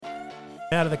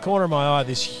Out of the corner of my eye,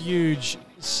 this huge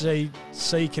sea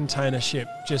container ship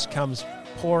just comes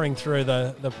pouring through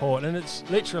the port, and it's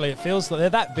literally, it feels like they're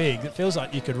that big. It feels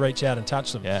like you could reach out and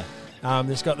touch them. Yeah.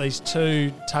 There's got these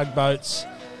 2 tugboats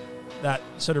that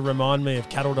sort of remind me of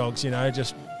cattle dogs,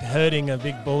 just herding a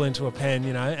big bull into a pen,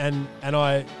 and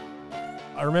I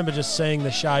remember just seeing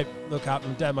the shape, look up,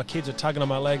 and Dad, my kids are tugging on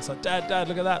my legs like, Dad,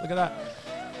 look at that.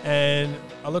 And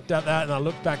I looked at that and I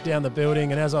looked back down the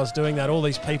building, and as I was doing that, all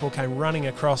these people came running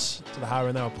across to the harbour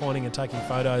and they were pointing and taking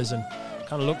photos, and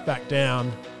kind of looked back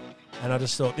down, and I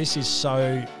just thought, this is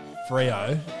so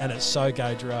Freo and it's so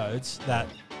Gage Roads that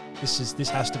this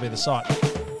has to be the site.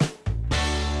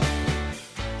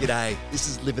 G'day, this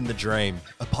is Living the Dream,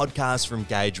 a podcast from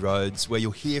Gage Roads where you'll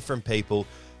hear from people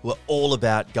who are all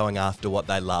about going after what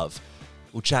they love.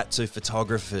 We'll chat to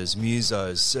photographers,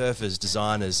 musos, surfers,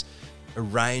 designers, a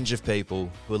range of people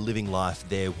who are living life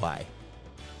their way.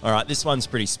 All right, this one's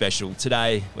pretty special.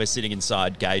 Today, we're sitting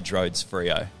inside Gage Roads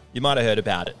Freo. You might have heard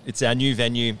about it. It's our new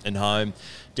venue and home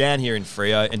down here in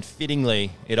Freo, and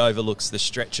fittingly, it overlooks the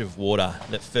stretch of water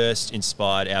that first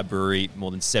inspired our brewery more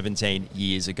than 17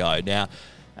 years ago. Now,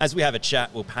 as we have a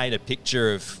chat, we'll paint a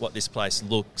picture of what this place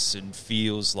looks and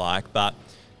feels like, but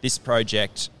this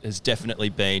project has definitely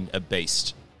been a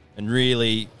beast and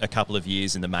really a couple of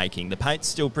years in the making. The paint's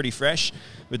still pretty fresh,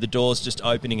 with the doors just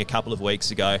opening a couple of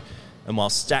weeks ago, and while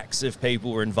stacks of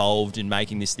people were involved in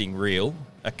making this thing real,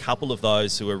 a couple of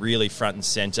those who are really front and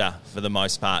centre for the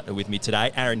most part are with me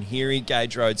today. Aaron Heary,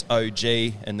 Gage Roads OG,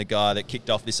 and the guy that kicked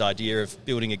off this idea of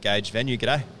building a Gage venue.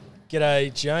 G'day.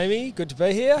 G'day, Jamie. Good to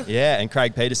be here. Yeah, and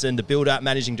Craig Peterson, the builder,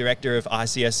 managing director of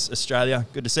ICS Australia.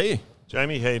 Good to see you.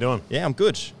 Jamie, how you doing? Yeah, I'm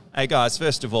good. Hey guys,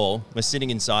 first of all, we're sitting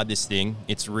inside this thing.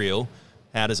 It's real.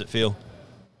 How does it feel?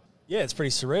 Yeah, it's pretty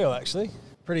surreal, actually.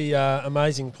 Pretty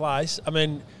amazing place. I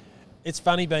mean, it's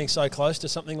funny being so close to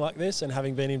something like this and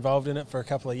having been involved in it for a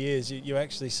couple of years. You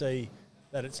actually see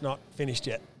that it's not finished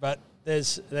yet. But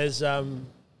there's I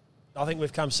think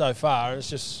we've come so far, and it's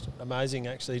just amazing,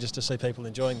 actually, just to see people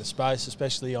enjoying the space,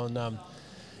 especially on,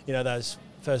 those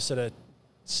first sort of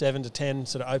 7 to 10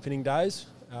 sort of opening days.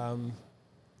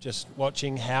 Just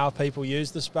watching how people use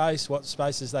the space, what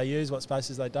spaces they use, what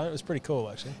spaces they don't. It was pretty cool,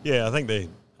 actually. Yeah, I think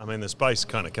the space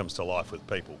kind of comes to life with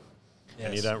people. Yes.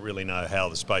 And you don't really know how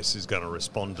the space is going to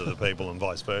respond to the people and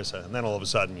vice versa. And then all of a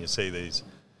sudden you see these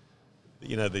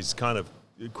kind of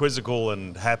quizzical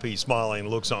and happy, smiling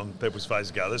looks on people's faces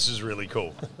and go, this is really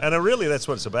cool. And really that's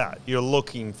what it's about. You're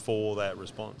looking for that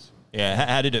response. Yeah,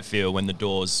 how did it feel when the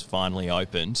doors finally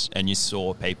opened and you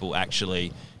saw people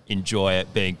actually enjoy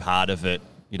it, being part of it,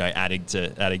 adding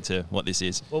to what this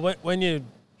is? Well,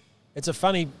 it's a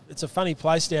funny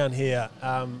place down here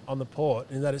on the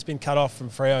port, in that it's been cut off from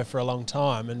Freo for a long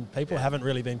time, and people haven't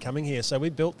really been coming here. So we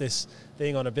built this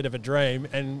thing on a bit of a dream,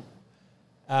 and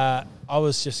I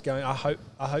was just going, I hope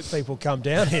people come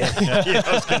down here. Yeah,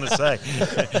 I was going to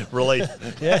say, relief.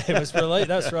 Yeah, it was relief.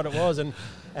 That's what it was.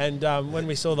 And when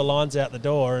we saw the lines out the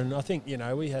door, and I think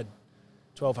we had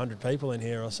 1,200 people in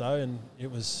here or so, and it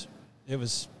was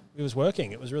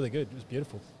working. It was really good. It was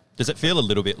beautiful. Does it feel a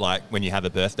little bit like when you have a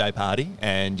birthday party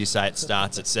and you say it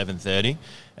starts at 7:30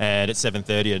 and it's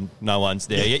 7:30 and no one's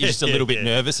there yet? You're just a little bit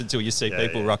nervous until you see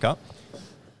people rock up?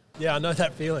 Yeah, I know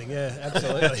that feeling. Yeah,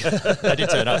 absolutely. They did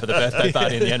turn up for the birthday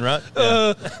party in the end, right?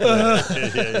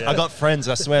 Yeah. I got friends,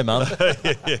 I swear, Mum.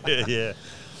 Yeah.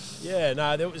 Yeah,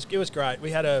 no, it was great.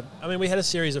 We had a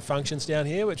series of functions down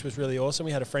here, which was really awesome.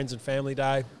 We had a friends and family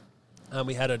day.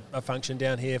 We had a function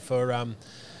down here for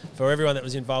everyone that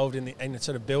was involved in the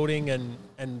sort of building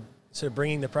and sort of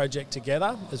bringing the project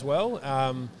together as well.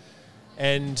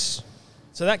 And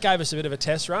so that gave us a bit of a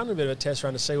test run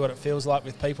to see what it feels like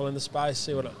with people in the space,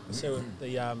 see what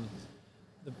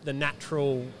the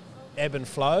natural ebb and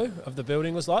flow of the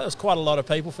building was like. There was quite a lot of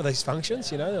people for these functions.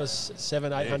 There was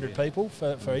 700-800 people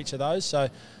for each of those. So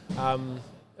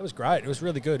it was great. It was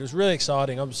really good. It was really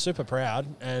exciting. I'm super proud,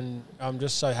 and I'm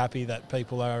just so happy that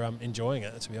people are enjoying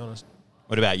it, to be honest.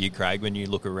 What about you, Craig? When you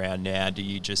look around now, do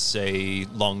you just see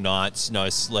long nights, no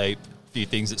sleep, a few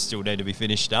things that still need to be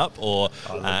finished up, or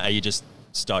are you just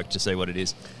stoked to see what it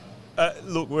is?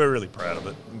 Look, we're really proud of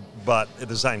it, but at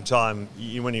the same time,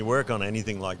 when you work on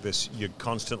anything like this, you're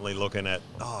constantly looking at,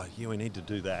 we need to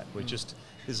do that. We just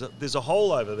there's a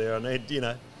hole over there. I need,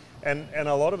 and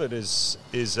a lot of it is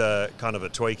kind of a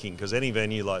tweaking, because any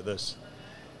venue like this,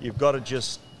 you've got to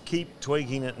just keep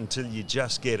tweaking it until you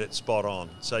just get it spot on.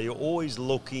 So you're always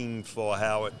looking for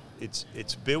how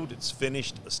it's built, it's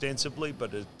finished ostensibly,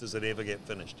 but does it ever get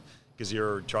finished? Because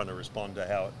you're trying to respond to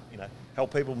how it,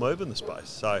 help people move in the space.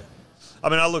 So,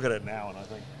 I look at it now and I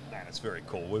think, man, it's very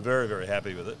cool. We're very, very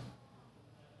happy with it.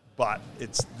 but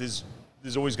there's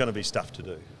always going to be stuff to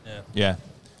do. Yeah.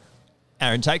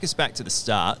 Aaron, take us back to the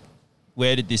start.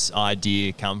 Where did this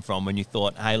idea come from when you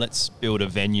thought, hey, let's build a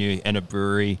venue and a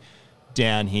brewery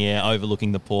down here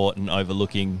overlooking the port and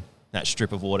overlooking that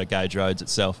strip of water, Gage Roads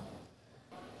itself?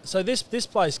 So this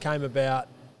place came about,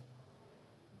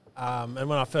 and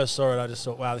when I first saw it, I just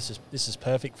thought, wow, this is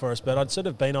perfect for us. But I'd sort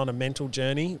of been on a mental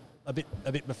journey a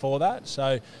bit before that.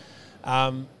 So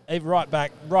right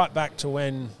back to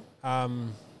when I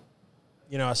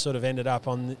sort of ended up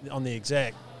on the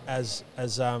exec as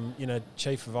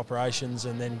chief of operations,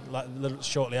 and then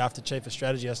shortly after chief of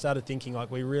strategy, I started thinking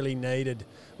like we needed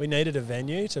a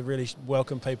venue to really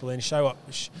welcome people in, show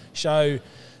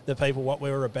the people what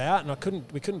we were about, and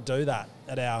we couldn't do that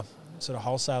at our sort of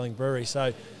wholesaling brewery.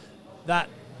 So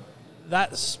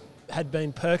that's had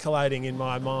been percolating in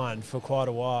my mind for quite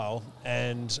a while,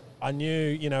 and I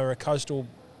knew we're a coastal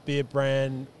beer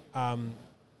brand. There's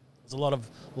a lot of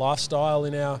lifestyle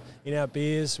in our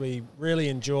beers. We really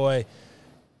enjoy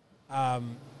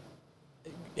having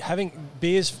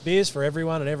beers for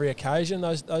everyone and every occasion.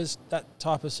 That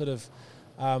type of sort of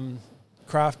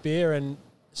craft beer. And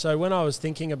so when I was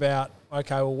thinking about,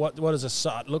 okay, well, what does a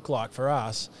site look like for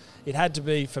us? It had to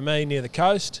be, for me, near the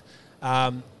coast.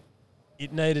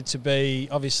 It needed to be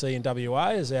obviously in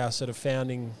WA as our sort of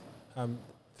founding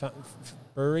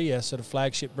brewery, our sort of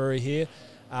flagship brewery here.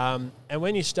 And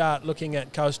when you start looking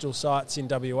at coastal sites in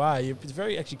WA, it's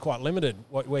actually quite limited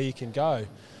where you can go.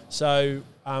 So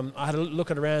I had a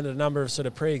look around at a number of sort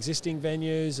of pre-existing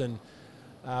venues, and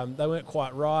they weren't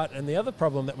quite right. And the other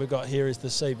problem that we've got here is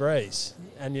the sea breeze,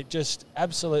 and it just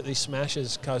absolutely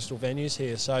smashes coastal venues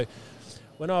here. So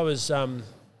when I was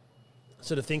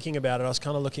sort of thinking about it, I was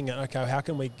kind of looking at, okay, how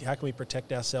can we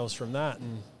protect ourselves from that?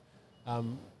 And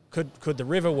could the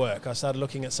river work? I started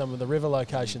looking at some of the river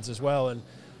locations as well, and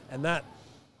that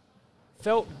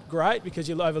felt great because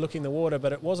you're overlooking the water,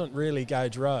 but it wasn't really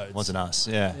Gage Roads. Wasn't us,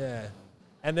 yeah. Yeah.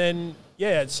 And then,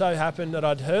 it so happened that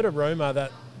I'd heard a rumour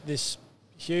that this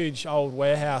huge old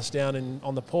warehouse down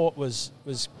on the port was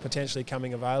potentially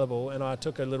coming available, and I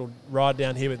took a little ride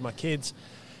down here with my kids,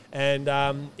 and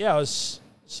I was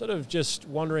sort of just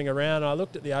wandering around. I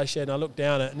looked at the O-shed and I looked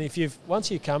down it, and once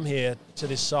you come here to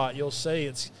this site, you'll see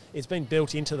it's been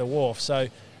built into the wharf. So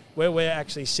where we're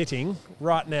actually sitting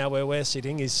right now, where we're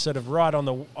sitting is sort of right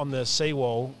on the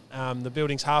seawall. The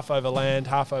building's half over land,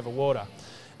 half over water,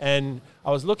 and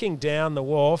I was looking down the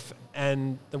wharf,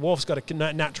 and the wharf's got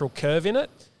a natural curve in it,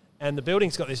 and the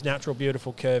building's got this natural,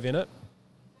 beautiful curve in it,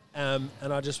 and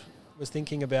I just was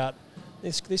thinking about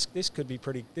this could be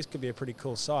a pretty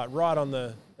cool site right on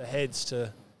the heads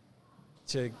to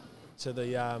the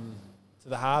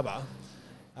harbour,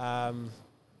 and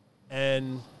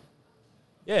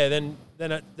then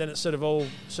it sort of all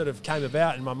sort of came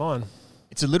about in my mind.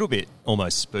 It's a little bit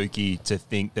almost spooky to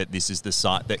think that this is the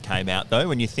site that came out, though.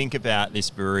 When you think about this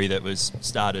brewery that was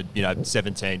started,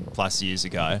 17 plus years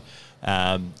ago,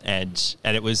 and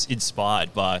it was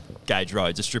inspired by Gage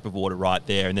Roads, a strip of water right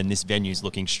there, and then this venue's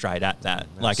looking straight at that.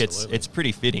 Absolutely. Like it's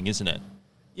pretty fitting, isn't it?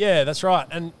 Yeah, that's right.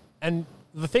 And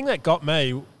the thing that got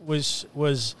me was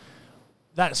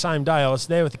that same day I was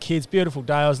there with the kids, beautiful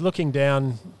day. I was looking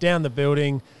down the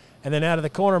building, and then out of the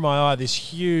corner of my eye, this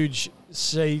huge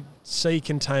sea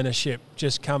container ship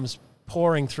just comes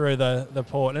pouring through the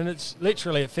port, and it's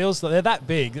literally, it feels like they're that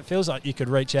big. It feels like you could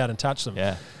reach out and touch them.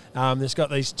 Yeah. There's got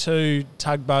these two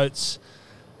tugboats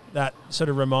that sort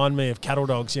of remind me of cattle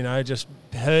dogs, just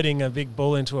herding a big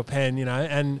bull into a pen,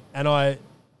 and I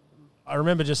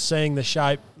remember just seeing the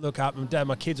shape, look up, and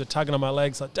my kids were tugging on my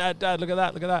legs like, Dad, look at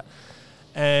that.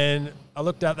 And I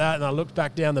looked at that and I looked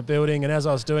back down the building, and as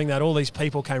I was doing that, all these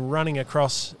people came running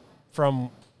across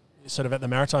from sort of at the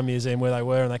Maritime Museum where they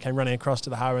were, and they came running across to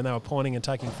the harbour, and they were pointing and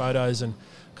taking photos, and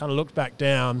kind of looked back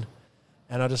down,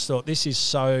 and I just thought, this is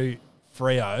so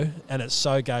Freo and it's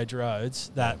so Gage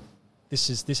Roads that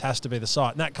this has to be the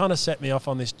site. And that kind of set me off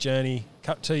on this journey,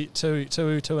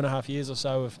 2.5 years or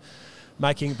so of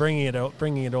bringing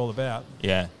it all about.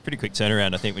 Yeah, pretty quick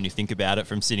turnaround, I think, when you think about it,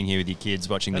 from sitting here with your kids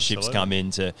watching the ships come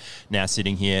in to now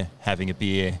sitting here having a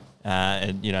beer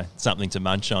and something to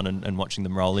munch on and watching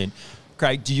them roll in.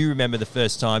 Craig, do you remember the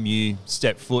first time you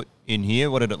stepped foot in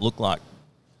here? What did it look like?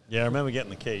 Yeah, I remember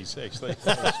getting the keys, actually. It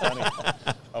was funny.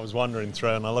 I was wandering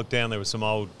through, and I looked down, there were some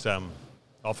old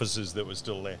offices that were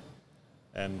still there.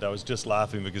 And I was just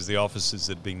laughing because the offices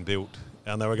had been built,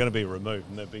 and they were going to be removed,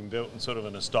 and they'd been built in sort of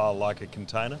in a style like a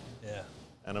container. Yeah.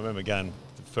 And I remember going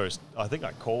first, I think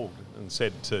I called and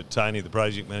said to Tony, the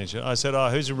project manager, I said,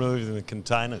 who's removing the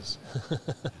containers?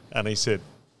 And he said,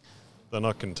 they're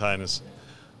not containers.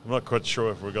 I'm not quite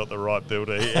sure if we got the right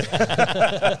builder here.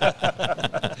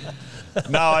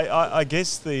 No, I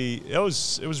guess it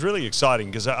was really exciting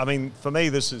because, I mean, for me,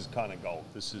 this is kind of gold.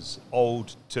 This is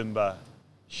old timber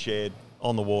shed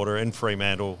on the water in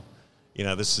Fremantle. You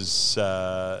know, this is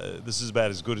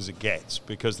about as good as it gets,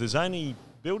 because there's only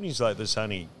buildings like this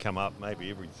only come up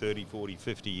maybe every 30, 40,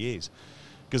 50 years,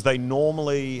 because they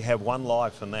normally have one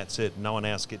life and that's it. No one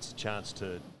else gets a chance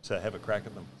to have a crack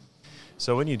at them.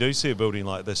 So when you do see a building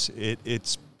like this,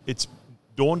 it's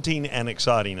daunting and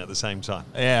exciting at the same time.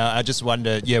 Yeah, I just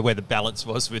wonder, where the balance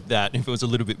was with that, if it was a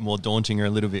little bit more daunting or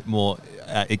a little bit more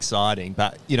exciting.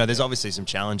 But, you know, there's obviously some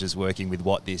challenges working with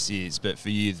what this is. But for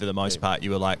you, for the most part,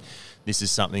 you were like, this is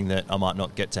something that I might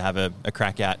not get to have a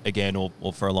crack at again or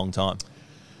for a long time.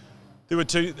 There were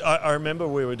two. I remember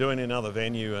we were doing another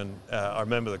venue, and I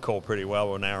remember the call pretty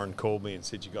well when Aaron called me and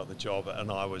said, you got the job. And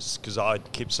because I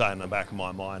kept saying in the back of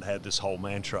my mind, had this whole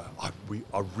mantra, I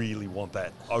really want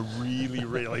that. I really,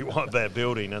 really want that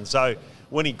building. And so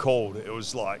when he called, it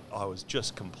was like I was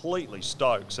just completely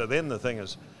stoked. So then the thing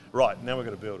is, right, now we've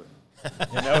got to build it.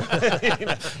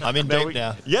 I'm in deep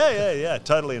now. Yeah,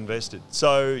 totally invested.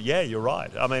 So yeah, you're right.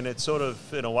 I mean, it's sort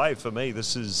of, in a way, for me,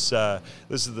 this is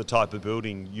the type of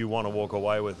building you want to walk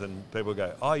away with, and people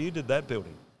go, "Oh, you did that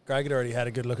building." Craig had already had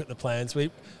a good look at the plans.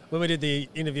 When we did the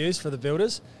interviews for the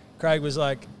builders, Craig was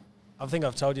like, I think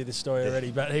I've told you this story already,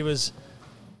 but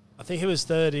I think he was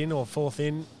third in or fourth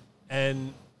in,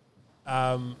 and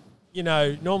you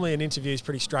know, normally an interview is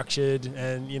pretty structured,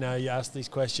 and, you know, you ask these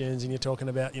questions and you're talking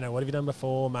about, you know, what have you done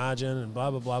before, margin, and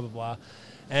blah, blah, blah, blah, blah.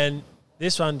 And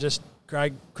this one, just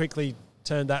Craig quickly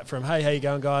turned that from, hey, how you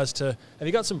going, guys, to, have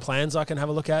you got some plans I can have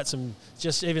a look at?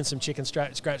 Even some chicken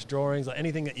scratch drawings, like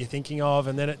anything that you're thinking of.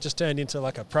 And then it just turned into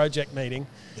like a project meeting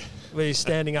where you're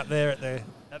standing up there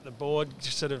at the board,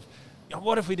 just sort of,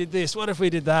 what if we did this? What if we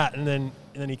did that? And then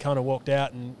he kind of walked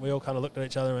out, and we all kind of looked at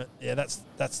each other and went, yeah,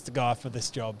 that's the guy for this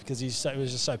job, because he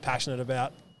was just so passionate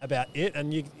about it.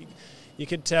 And you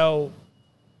could tell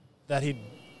that he'd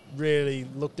really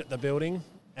looked at the building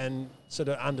and sort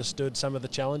of understood some of the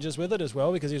challenges with it as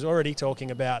well, because he was already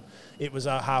talking about it was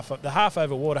the half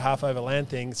over water, half over land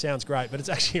thing. Sounds great, but it's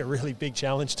actually a really big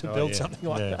challenge to build something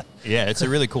like that. Yeah, it's a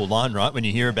really cool line, right? When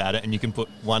you hear about it, and you can put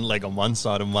one leg on one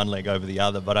side and one leg over the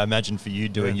other. But I imagine for you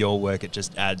doing your work, it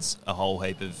just adds a whole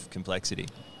heap of complexity.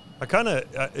 I kind of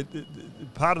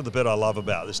part of the bit I love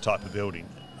about this type of building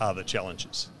are the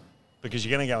challenges, because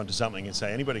you're going to go into something and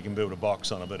say anybody can build a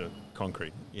box on a bit of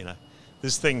concrete, you know.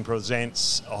 This thing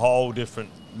presents a whole different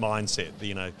mindset.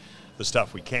 You know, the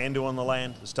stuff we can do on the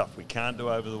land, the stuff we can't do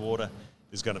over the water.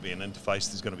 There's going to be an interface.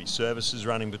 There's going to be services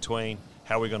running between.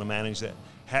 How are we going to manage that?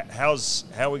 How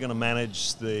are we going to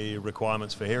manage the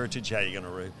requirements for heritage? How are you going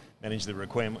to manage the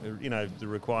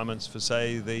requirements for,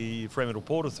 say, the Fremantle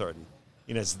Port Authority?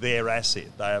 You know, it's their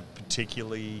asset. They are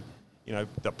particularly, you know,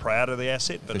 they're proud of the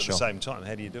asset, but at the same time,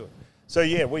 how do you do it? So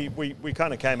yeah, we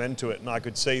kind of came into it, and I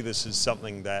could see this as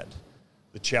something that.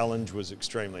 The challenge was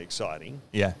extremely exciting.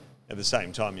 Yeah. At the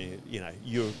same time, I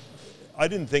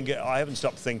haven't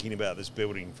stopped thinking about this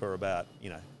building for about,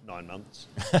 9 months.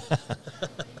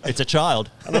 It's a child.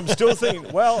 And I'm still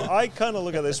thinking, well, I kind of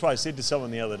look at it this way. I said to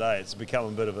someone the other day, it's become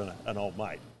a bit of an old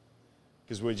mate,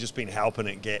 because we've just been helping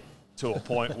it get to a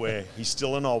point where he's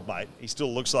still an old mate. He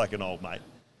still looks like an old mate,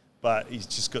 but he's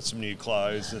just got some new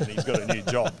clothes and he's got a new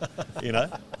job, you know?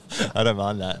 I don't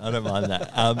mind that.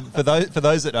 For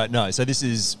those that don't know, so this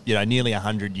is, nearly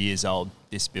 100 years old,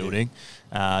 this building.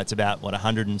 It's about,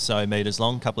 100 and so metres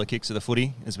long, a couple of kicks of the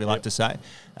footy, as we like to say.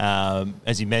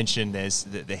 As you mentioned, there's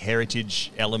the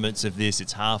heritage elements of this.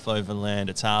 It's half over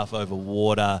land, it's half over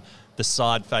water. The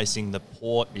side facing the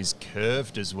port is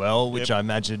curved as well, which I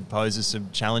imagine poses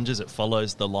some challenges. It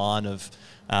follows the line of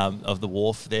the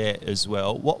wharf there as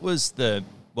well. What was the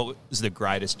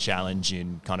greatest challenge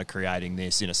in kind of creating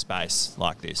this in a space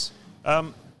like this?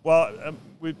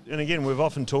 We've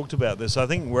often talked about this. I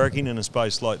think working in a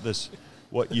space like this,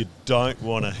 what you don't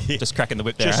want to... Just cracking the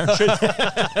whip there.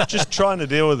 Just trying to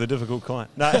deal with a difficult client.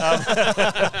 No,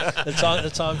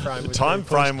 the time frame. The time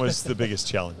frame was the biggest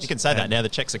challenge. You can say that now. The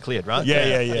checks are cleared, right?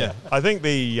 Yeah. I think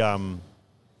the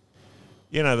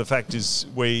fact is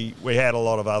we had a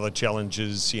lot of other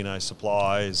challenges.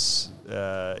 Supplies.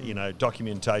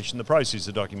 Documentation. The process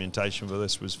of documentation for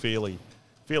this was fairly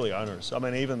onerous. I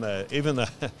mean, even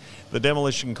the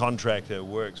demolition contractor who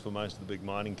works for most of the big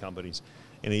mining companies,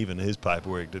 and even his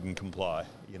paperwork didn't comply,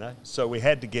 So we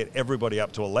had to get everybody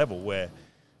up to a level where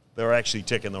they were actually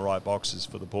ticking the right boxes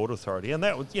for the Port Authority. And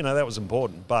that was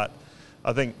important. But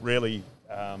I think really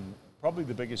probably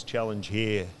the biggest challenge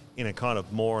here in a kind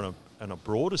of more in a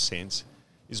broader sense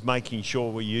is making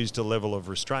sure we used a level of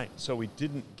restraint. So we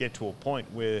didn't get to a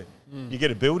point where you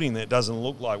get a building that doesn't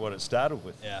look like what it started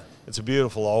with. Yeah. It's a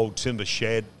beautiful old timber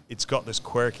shed. It's got this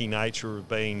quirky nature of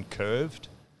being curved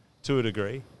to a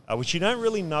degree, which you don't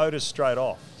really notice straight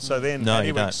off. So then No, how do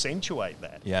you you don't. accentuate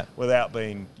that Yeah. without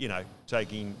being,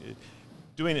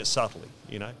 doing it subtly,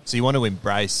 So you want to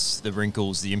embrace the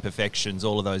wrinkles, the imperfections,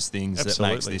 all of those things that makes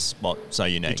Absolutely. this spot so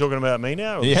You're unique. talking about me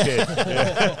now? Or Yeah.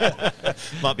 Shed? Yeah.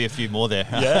 Might be a few more there.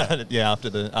 Yeah. Yeah, after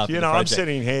the I'm project.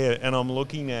 sitting here and I'm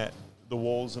looking at the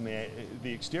walls and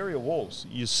the exterior walls.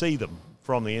 You see them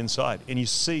from the inside, and you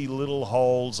see little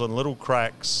holes and little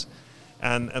cracks,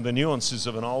 and the nuances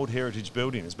of an old heritage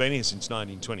building. It's been here since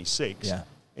 1926. Yeah.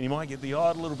 And you might get the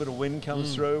odd little bit of wind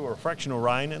comes through or a fractional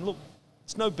rain, and look,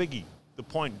 it's no biggie. The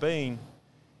point being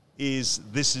is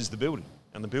this is the building,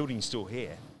 and the building's still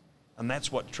here, and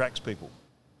that's what attracts people.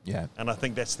 Yeah. And I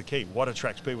think that's the key. What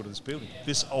attracts people to this building?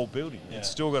 This old building. It's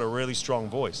still got a really strong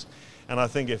voice. And I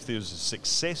think if there's a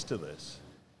success to this,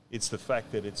 it's the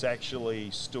fact that it's actually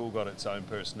still got its own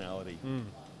personality.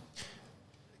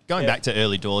 Going Yeah. back to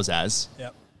early doors,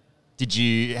 Yep.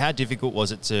 how difficult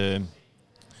was it to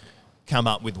come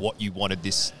up with what you wanted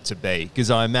this to be?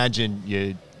 Because I imagine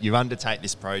you undertake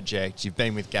this project, you've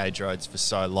been with Gage Roads for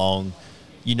so long,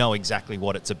 you know exactly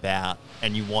what it's about,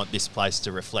 and you want this place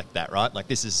to reflect that, right? Like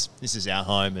this is our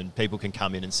home, and people can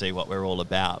come in and see what we're all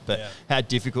about. But Yeah. how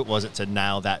difficult was it to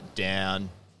nail that down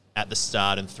at the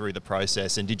start and through the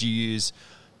process? And did you use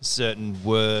certain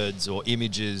words or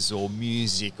images or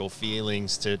music or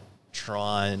feelings to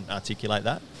try and articulate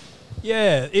that?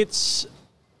 Yeah,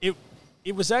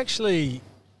 it was actually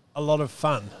a lot of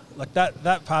fun. Like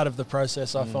that part of the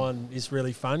process I find is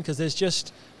really fun because there's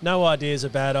just no idea is a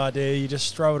bad idea. You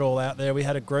just throw it all out there. We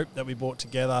had a group that we brought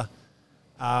together,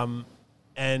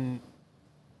 and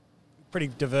pretty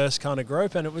diverse kind of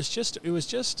group, and it was just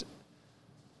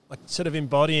like sort of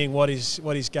embodying what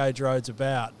is Gage Roads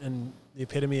about and the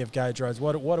epitome of Gage Roads.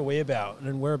 What are we about?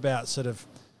 And we're about sort of,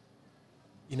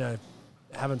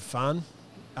 having fun,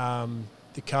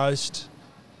 the coast,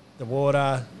 the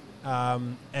water,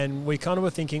 and we kind of were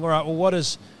thinking, all right, well, what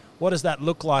does that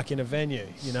look like in a venue,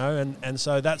 And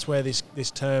so that's where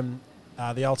this term,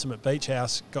 the ultimate beach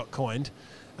house, got coined.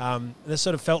 This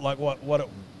sort of felt like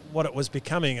what it was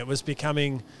becoming. It was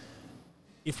becoming,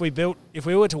 if we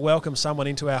were to welcome someone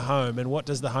into our home, and what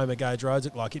does the home of Gage Roads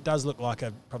look like? It does look like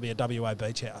probably a WA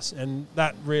beach house, and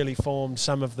that really formed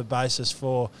some of the basis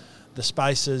for the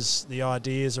spaces, the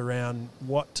ideas around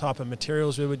what type of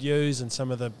materials we would use, and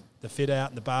some of the fit out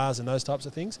and the bars and those types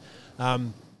of things.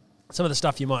 Some of the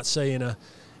stuff you might see in a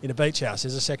beach house.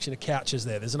 There's a section of couches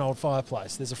there. There's an old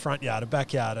fireplace. There's a front yard, a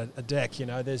backyard, a deck.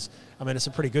 It's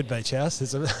a pretty good beach house.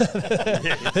 There's a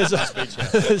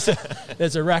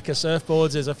rack of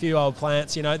surfboards. There's a few old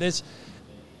plants.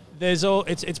 There's all.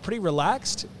 It's pretty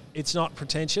relaxed. It's not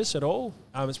pretentious at all.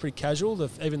 It's pretty casual.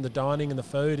 Even the dining and the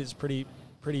food is pretty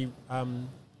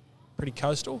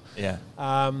coastal. Yeah.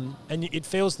 And it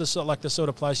feels like the sort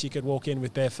of place you could walk in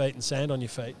with bare feet and sand on your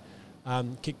feet,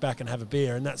 kick back and have a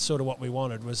beer, and that's sort of what we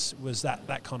wanted was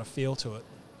that kind of feel to it.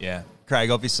 Yeah. Craig,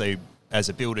 obviously, as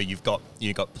a builder, you've got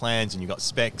plans and you've got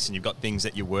specs and you've got things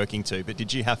that you're working to, but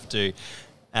did you have to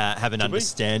have an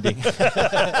understanding?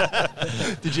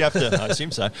 Did you have to? I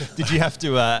assume so. Did you have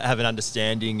to have an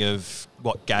understanding of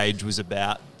what Gage was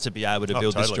about to be able to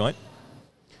build this joint?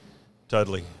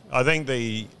 Totally. I think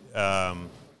the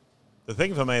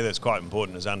thing for me that's quite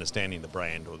important is understanding the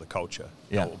brand or the culture,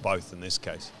 Yeah. or both in this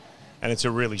case. And it's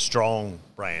a really strong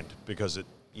brand because it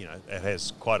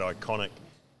has quite iconic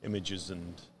images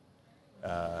and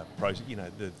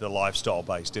the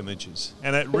lifestyle-based images,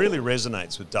 and it really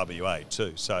resonates with WA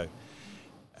too. So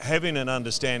having an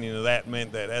understanding of that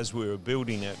meant that as we were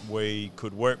building it, we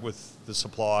could work with the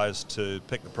suppliers to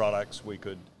pick the products. We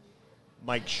could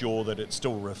make sure that it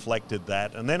still reflected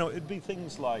that. And then it'd be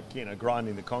things like,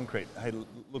 grinding the concrete. Hey,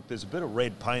 look, there's a bit of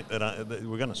red paint that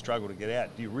we're going to struggle to get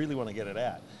out. Do you really want to get it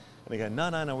out? And they go,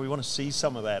 no, we want to see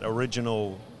some of that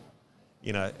original,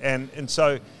 And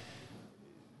so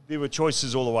there were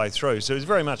choices all the way through. So it was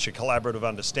very much a collaborative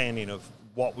understanding of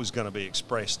what was going to be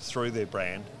expressed through their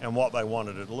brand and what they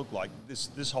wanted it to look like.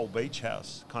 This whole beach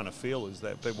house kind of feel is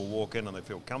that people walk in and they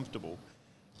feel comfortable,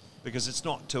 because it's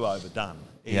not too overdone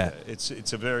either. Yeah.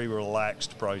 It's a very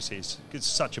relaxed process. It's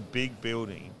such a big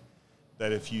building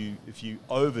that if you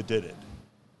overdid it,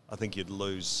 I think you'd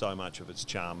lose so much of its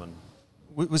charm. And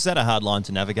Was that a hard line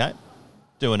to navigate?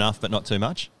 Do enough but not too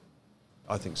much?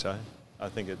 I think so. I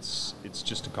think it's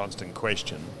just a constant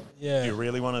question. Yeah. Do you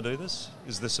really want to do this?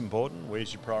 Is this important?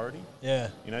 Where's your priority? Yeah.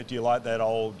 You know, do you like that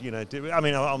old,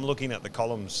 I'm looking at the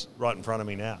columns right in front of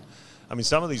me now. I mean,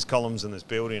 some of these columns in this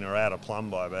building are out of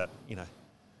plumb by about,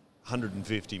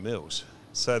 150 mils.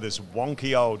 So this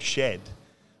wonky old shed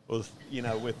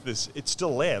with this, it's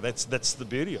still there. That's the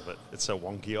beauty of it. It's a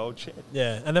wonky old shed.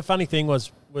 Yeah, and the funny thing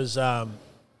was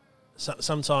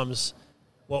sometimes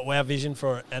what our vision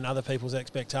for it and other people's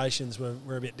expectations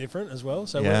were a bit different as well.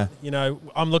 So, Yeah.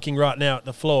 I'm looking right now at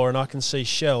the floor and I can see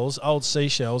shells, old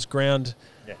seashells, ground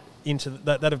into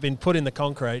that have been put in the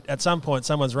concrete. At some point,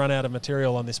 someone's run out of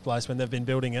material on this place when they've been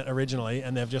building it originally,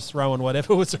 and they've just thrown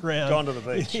whatever was around Gone to the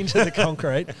beach. into the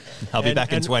concrete. I'll be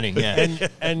back in 20, yeah.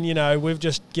 And we've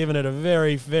just given it a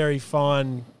very, very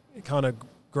fine kind of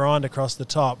grind across the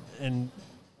top, and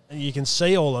you can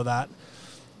see all of that.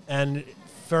 And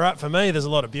for me, there's a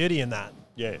lot of beauty in that.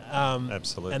 Yeah,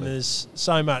 absolutely. And there's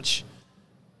so much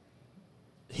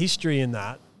history in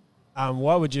that.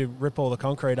 Why would you rip all the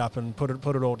concrete up and put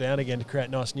it all down again to create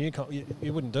nice new?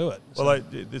 You wouldn't do it. So. Well,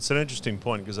 it's an interesting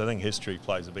point because I think history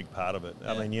plays a big part of it.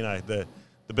 Yeah. I mean, the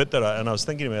bit that I was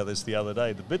thinking about this the other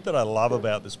day. The bit that I love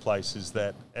about this place is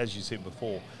that, as you said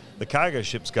before, the cargo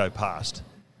ships go past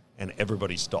and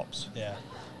everybody stops. Yeah.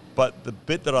 But the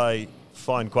bit that I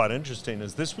find quite interesting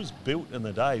is this was built in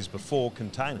the days before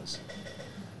containers.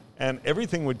 And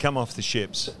everything would come off the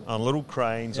ships on little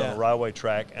cranes on a railway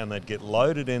track, and they'd get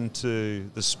loaded into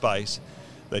the space.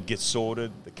 They'd get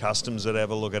sorted, the customs would have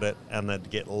a look at it, and they'd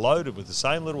get loaded with the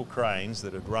same little cranes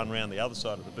that had run around the other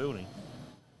side of the building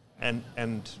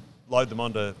and load them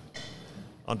onto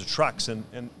trucks.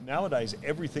 And nowadays,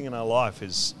 everything in our life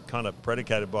is kind of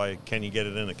predicated by, can you get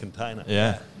it in a container?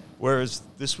 Yeah. Whereas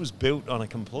this was built on a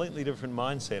completely different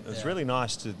mindset. It's really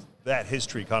nice that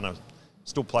history kind of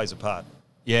still plays a part.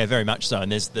 Yeah, very much so.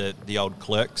 And there's the old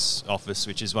clerk's office,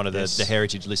 which is one of the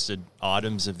heritage listed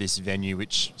items of this venue,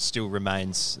 which still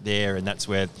remains there. And that's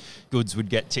where goods would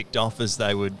get ticked off as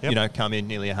they would, come in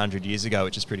nearly 100 years ago,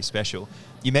 which is pretty special.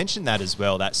 You mentioned that as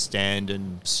well, that stand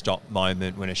and stop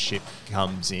moment when a ship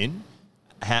comes in.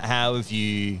 How have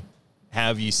you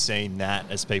seen that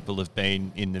as people have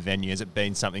been in the venue? Has it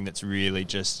been something that's really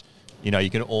just... you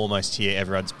can almost hear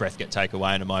everyone's breath get taken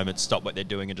away in a moment, stop what they're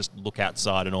doing and just look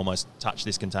outside and almost touch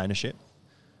this container ship?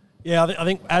 Yeah, I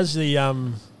think as the,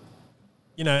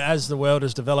 as the world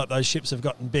has developed, those ships have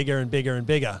gotten bigger and bigger and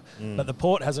bigger. But the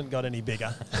port hasn't got any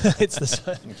bigger. It's the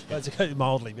same, it's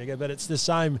mildly bigger, but it's the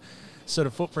same sort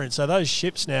of footprint. So those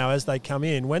ships now, as they come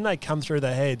in, when they come through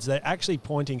the heads, they're actually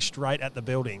pointing straight at the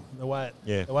building, the way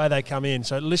they come in.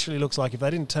 So it literally looks like if they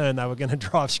didn't turn, they were going to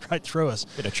drive straight through us.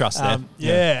 Bit of trust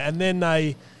there. And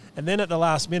then at the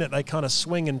last minute, they kind of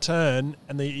swing and turn,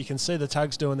 and you can see the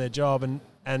tugs doing their job,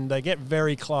 and they get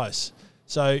very close.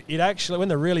 So it actually, when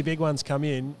the really big ones come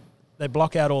in, they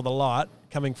block out all the light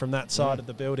coming from that side of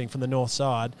the building, from the north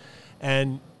side,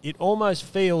 and it almost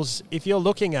feels, if you're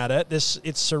looking at it, it's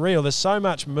surreal. There's so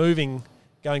much moving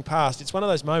going past. It's one of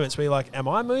those moments where you're like, am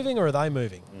I moving or are they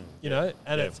moving?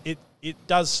 And it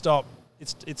does stop.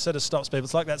 It sort of stops people.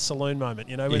 It's like that saloon moment,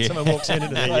 when someone walks into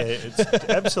the place. It's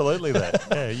absolutely that.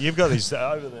 Yeah, you've got these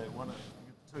over there,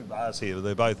 two bars here.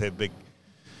 They both have big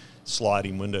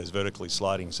sliding windows, vertically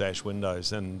sliding sash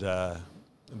windows, and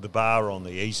the bar on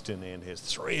the eastern end has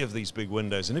three of these big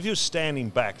windows. And if you're standing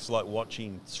back, it's like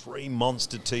watching three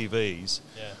monster TVs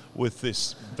with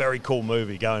this very cool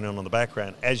movie going on in the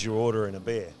background as you're ordering a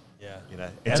beer. Yeah.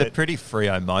 It's a pretty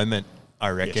Freo moment,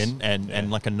 I reckon,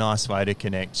 and like a nice way to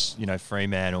connect,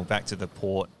 Fremantle back to the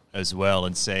port as well,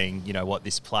 and seeing, what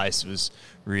this place was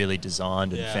really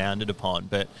designed and founded upon.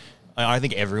 But I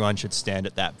think everyone should stand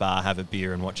at that bar, have a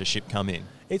beer and watch a ship come in.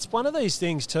 It's one of these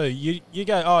things too. You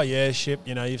go, oh yeah, ship,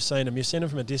 you've seen them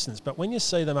from a distance. But when you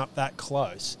see them up that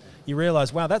close, you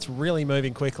realise, wow, that's really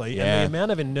moving quickly. Yeah. And the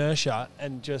amount of inertia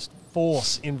and just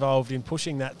force involved in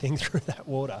pushing that thing through that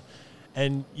water.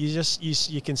 And you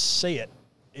can see it.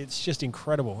 It's just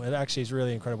incredible. It actually is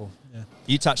really incredible. Yeah.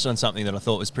 You touched on something that I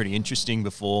thought was pretty interesting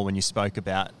before when you spoke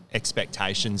about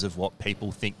expectations of what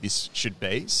people think this should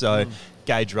be. So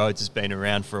Gage Roads has been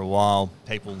around for a while.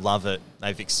 People love it.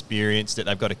 They've experienced it.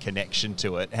 They've got a connection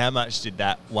to it. How much did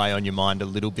that weigh on your mind a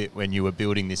little bit when you were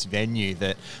building this venue,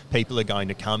 that people are going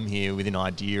to come here with an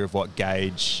idea of what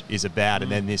Gage is about,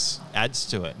 and then this adds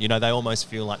to it? They almost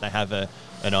feel like they have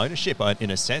an ownership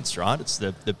in a sense, right? It's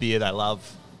the beer they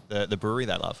love, the brewery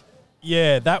they love.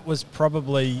 Yeah, that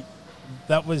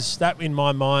in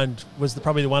my mind was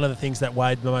probably one of the things that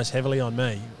weighed the most heavily on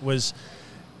me was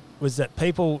that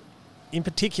people, in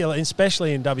particular,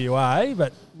 especially in WA,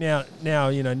 but now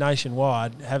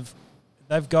nationwide,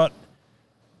 they've got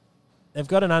they've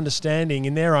got an understanding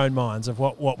in their own minds of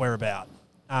what we're about.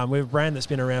 We're a brand that's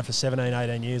been around for 17,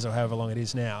 18 years or however long it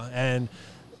is now. And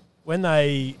when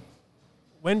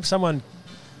someone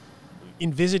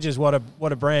envisages what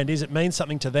a brand is, it means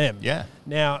something to them. Yeah.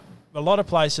 Now, a lot of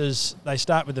places, they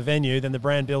start with the venue, then the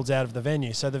brand builds out of the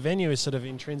venue. So the venue is sort of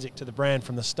intrinsic to the brand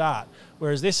from the start.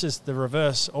 Whereas this is the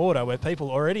reverse order, where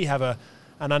people already have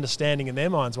an understanding in their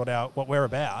minds what we're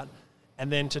about.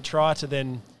 And then to try to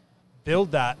then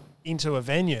build that into a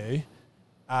venue,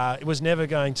 it was never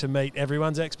going to meet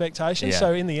everyone's expectations. Yeah.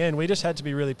 So in the end, we just had to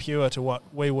be really pure to what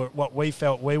we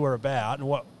felt we were about, and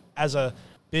what, as a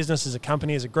business, as a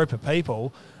company, as a group of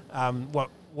people,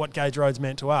 what Gage Roads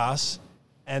meant to us,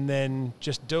 and then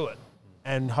just do it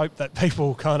and hope that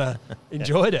people kind of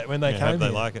enjoyed it when they came They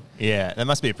here. like it. Yeah, that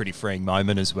must be a pretty freeing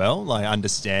moment as well, like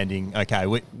understanding, okay,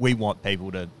 we want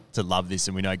people to love this,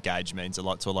 and we know Gage means a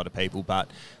lot to a lot of people, but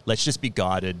let's just be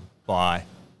guided by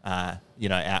our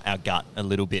gut a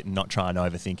little bit and not try and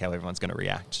overthink how everyone's going to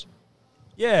react.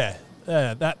 Yeah,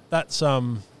 that's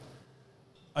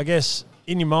I guess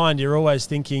in your mind you're always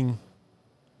thinking,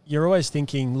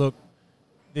 look,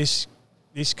 this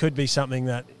could be something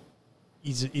that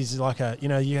is like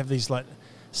you have these like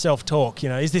self-talk,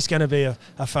 is this going to be a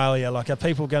failure? Like, are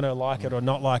people going to like it or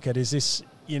not like it? Is this,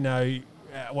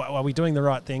 are we doing the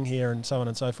right thing here, and so on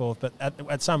and so forth? But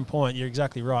at some point, you're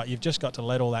exactly right. You've just got to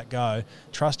let all that go,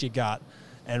 trust your gut,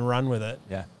 and run with it.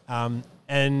 Yeah.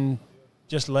 And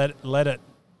just let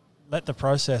the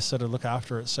process sort of look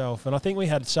after itself. And I think we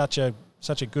had such a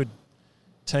good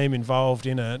team involved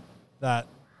in it that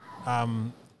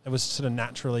it was sort of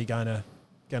naturally going to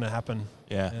happen.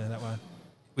 Yeah. That way.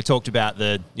 We talked about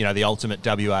the ultimate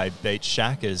WA beach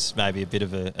shack as maybe a bit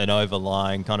of an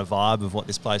overlying kind of vibe of what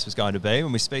this place was going to be.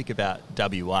 When we speak about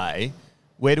WA,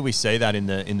 where do we see that in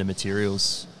the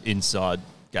materials inside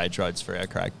Gage Roads for our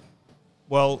Craig?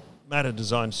 Well, Matter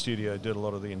Design Studio did a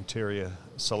lot of the interior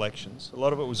selections. A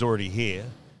lot of it was already here.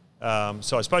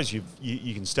 So I suppose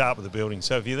you can start with the building.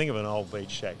 So if you think of an old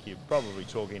beach shack, you're probably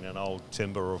talking an old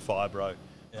timber or fibro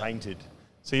painted.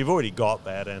 So you've already got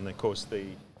that, and of course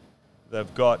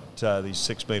they've got these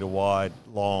 6 metre wide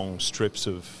long strips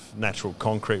of natural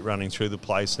concrete running through the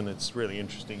place, and it's really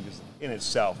interesting because in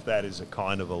itself that is a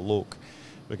kind of a look,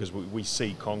 because we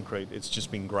see concrete, it's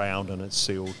just been ground and it's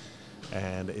sealed,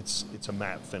 and it's a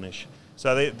matte finish.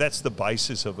 So that's the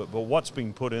basis of it. But what's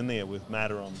been put in there with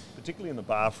Matter on, particularly in the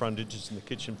bar frontages and the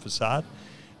kitchen facade,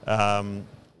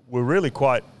 we're really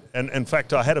quite... And in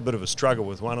fact, I had a bit of a struggle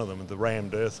with one of them, with the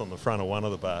rammed earth on the front of one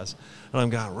of the bars. And I'm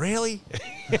going, really?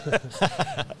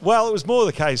 Well, it was more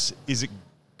the case, is it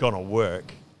going to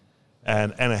work?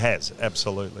 And it has,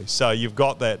 absolutely. So you've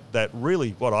got that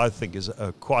really, what I think is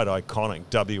a quite iconic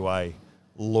WA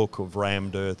look of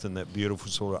rammed earth and that beautiful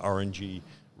sort of orangey,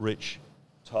 rich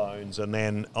tones. And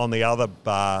then on the other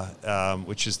bar,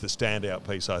 which is the standout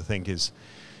piece, I think, is...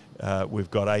 we've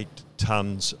got 8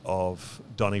 tonnes of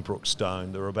Donnybrook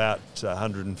stone. They're about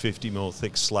 150 mil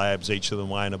thick slabs, each of them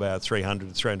weighing about 300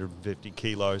 to 350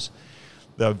 kilos.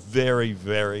 They're very,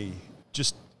 very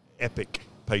just epic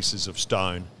pieces of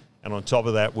stone. And on top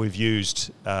of that, we've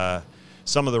used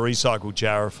some of the recycled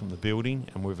jarrah from the building,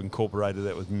 and we've incorporated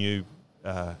that with new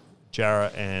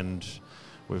jarrah, and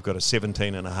we've got a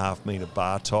 17.5 metre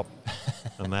bar top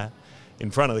on that. In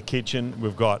front of the kitchen,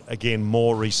 we've got, again,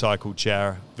 more recycled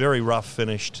jarrah, very rough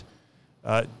finished.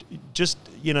 Just,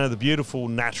 the beautiful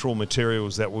natural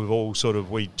materials that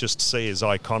we just see as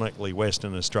iconically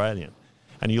Western Australian.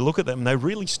 And you look at them, and they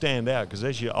really stand out, because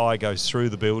as your eye goes through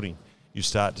the building, you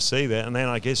start to see that. And then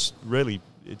I guess really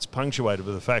it's punctuated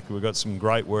with the fact that we've got some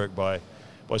great work by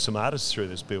some artists through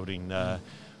this building. The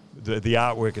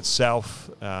artwork itself,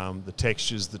 the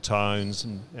textures, the tones,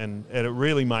 and it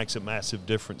really makes a massive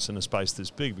difference in a space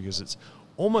this big, because it's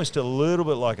almost a little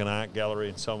bit like an art gallery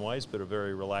in some ways, but a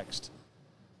very relaxed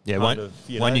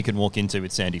one you can walk into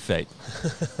with sandy feet.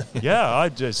 Yeah,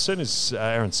 as soon as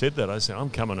Aaron said that, I said, I'm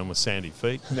coming in with sandy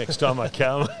feet next time I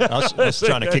come. I was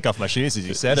trying to kick off my shoes as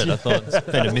you said it. I thought it's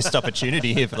been a missed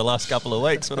opportunity here for the last couple of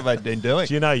weeks. What have I been doing?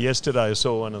 Do you know, yesterday I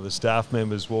saw one of the staff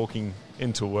members walking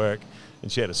into work,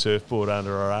 and she had a surfboard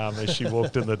under her arm as she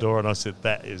walked in the door, and I said,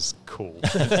 that is cool.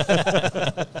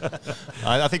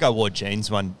 I think I wore jeans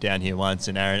down here once,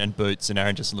 and boots, and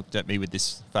Aaron just looked at me with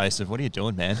this face of, what are you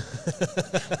doing, man?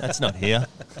 That's not here.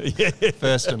 Yeah.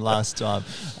 First and last time.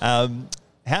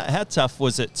 How tough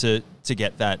was it to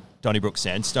get that Donnybrook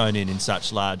sandstone in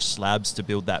such large slabs to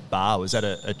build that bar? Was that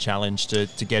a challenge to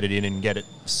get it in and get it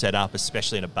set up,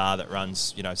 especially in a bar that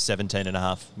runs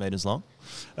 17.5 metres long?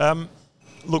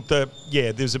 Look,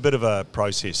 there's a bit of a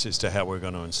process as to how we're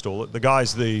going to install it. The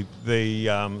guys, the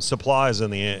suppliers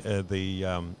and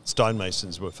the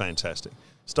stonemasons were fantastic.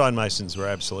 Stonemasons were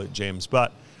absolute gems,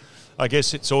 but I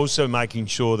guess it's also making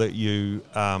sure that you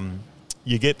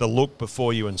get the look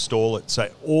before you install it. So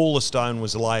all the stone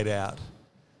was laid out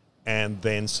and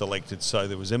then selected. So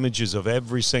there was images of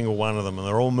every single one of them, and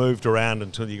they're all moved around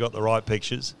until you got the right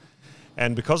pictures.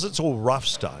 And because it's all rough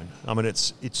stone, I mean,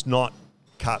 it's not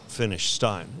cut, finished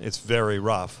stone. It's very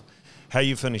rough. How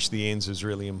you finish the ends is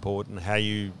really important. How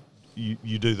you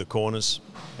do the corners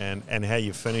and how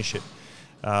you finish it.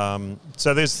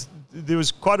 So there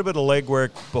was quite a bit of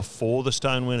legwork before the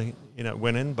stone went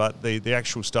in, but the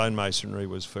actual stonemasonry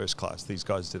was first class. These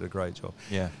guys did a great job.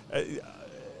 Yeah.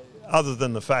 Other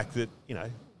than the fact that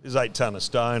there's 8 ton of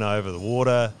stone over the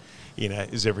water,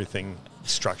 is everything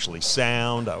structurally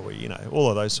sound? Are we, all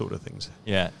of those sort of things.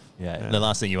 Yeah. The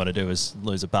last thing you want to do is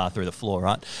lose a bar through the floor,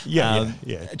 right? Yeah.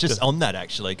 Just on that,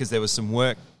 actually, because there was some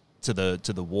work to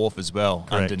the wharf as well.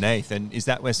 Correct. Underneath, and is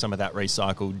that where some of that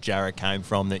recycled jarrah came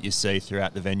from that you see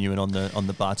throughout the venue and on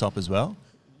the bar top as well?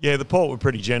 Yeah, the port were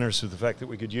pretty generous with the fact that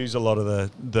we could use a lot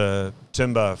of the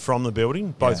timber from the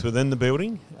building, both within the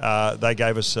building. They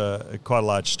gave us quite a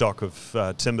large stock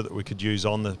of timber that we could use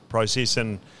on the process.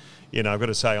 And, I've got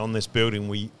to say, on this building,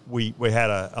 we had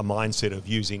a mindset of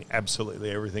using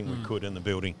absolutely everything we could in the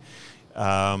building.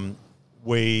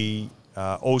 We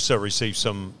also received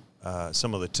some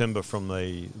of the timber from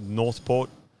the North Port,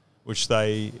 which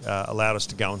they allowed us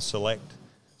to go and select.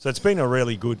 So it's been a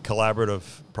really good collaborative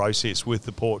process with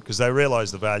the port because they realise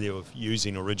the value of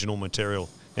using original material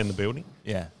in the building.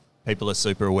 Yeah, people are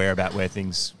super aware about where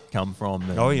things come from.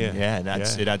 And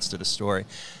it adds to the story.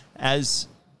 As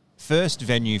first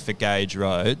venue for Gage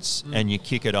Roads, and you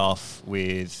kick it off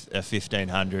with a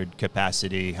 1,500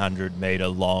 capacity, 100 metre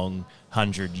long,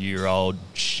 100-year-old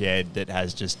shed that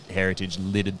has just heritage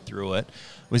littered through it.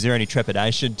 Was there any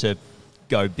trepidation to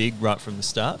go big right from the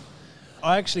start?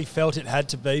 I actually felt it had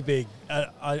to be big.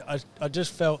 I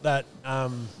just felt that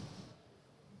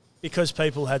because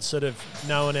people had sort of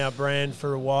known our brand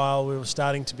for a while, we were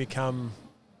starting to become,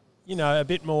 a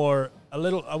bit more, I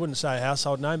wouldn't say a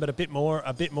household name, but a bit more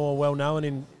well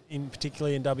known in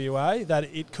particularly in WA. That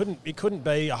it couldn't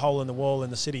be a hole in the wall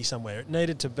in the city somewhere. It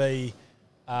needed to be,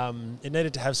 it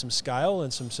needed to have some scale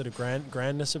and some sort of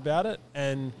grandness about it,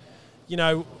 and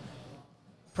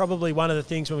probably one of the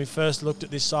things when we first looked at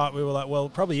this site, we were like, well,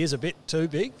 it probably is a bit too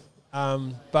big.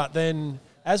 But then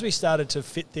as we started to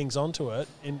fit things onto it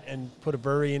and put a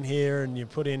brewery in here and you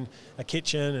put in a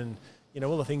kitchen and,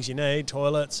 all the things you need,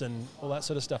 toilets and all that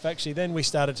sort of stuff, actually then we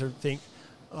started to think,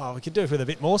 we could do it with a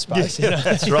bit more space. Yeah,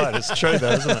 that's right. It's true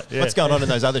though, isn't it? Yeah. What's going on in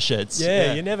those other sheds?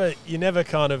 Yeah. You never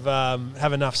kind of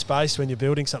have enough space when you're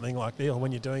building something like this or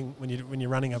when you're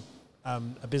running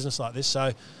a business like this.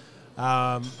 So,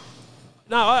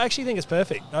 no, I actually think it's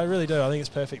perfect. I really do. I think it's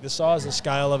perfect. The size and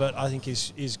scale of it, I think,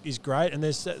 is great, and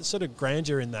there's that sort of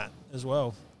grandeur in that as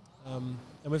well. And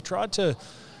we've tried to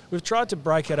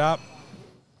break it up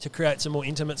to create some more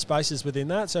intimate spaces within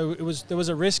that. So there was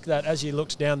a risk that as you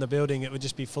looked down the building, it would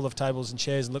just be full of tables and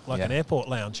chairs and look like an airport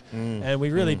lounge. And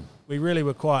we really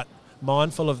were quite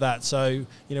mindful of that. So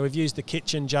we've used the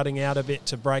kitchen jutting out a bit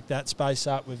to break that space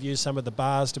up. We've used some of the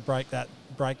bars to break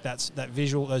those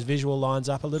visual lines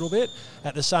up a little bit,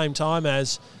 at the same time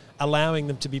as allowing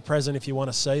them to be present if you want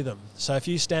to see them. So if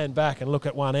you stand back and look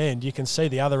at one end, you can see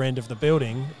the other end of the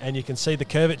building, and you can see the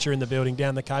curvature in the building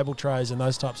down the cable trays and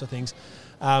those types of things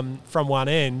from one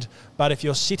end. But if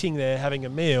you're sitting there having a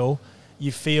meal,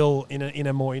 you feel in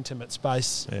a more intimate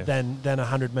space than a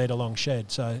 100-metre long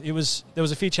shed. So there was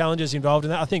a few challenges involved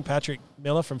in that. I think Patrick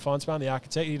Miller from Finespun, the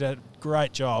architect, he did a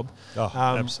great job.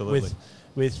 Absolutely.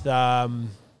 With the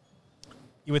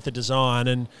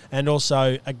design and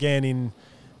also again in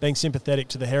being sympathetic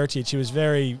to the heritage. He was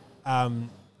very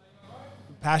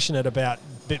passionate about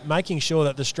making sure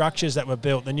that the structures that were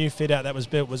built, the new fit out that was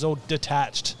built, was all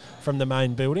detached from the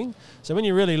main building. So when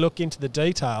you really look into the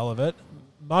detail of it,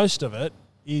 most of it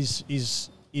is its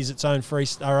own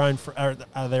their own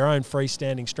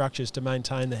freestanding structures to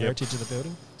maintain the heritage of the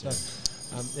building. So,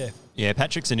 Yeah,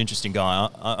 Patrick's an interesting guy.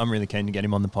 I'm really keen to get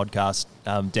him on the podcast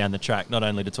down the track, not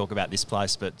only to talk about this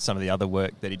place, but some of the other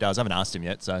work that he does. I haven't asked him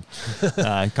yet, so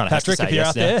kind of has to say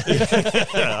yes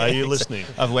now. Are you listening?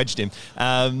 I've wedged him.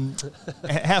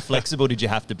 How flexible did you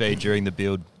have to be during the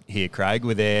build here, Craig?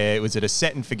 Was it a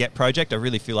set and forget project? I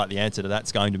really feel like the answer to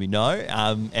that's going to be no.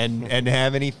 And how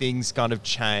many things kind of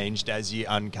changed as you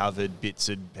uncovered bits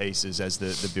and pieces as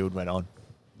the build went on?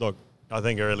 Look, I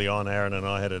think early on, Aaron and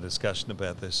I had a discussion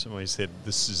about this, and we said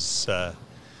this is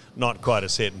not quite a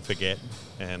set and forget.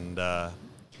 And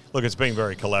look, it's been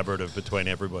very collaborative between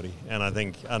everybody. And I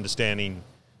think understanding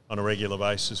on a regular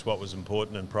basis what was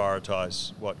important and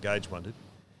prioritise what Gage wanted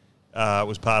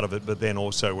was part of it, but then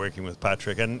also working with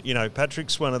Patrick. And, you know,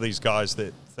 Patrick's one of these guys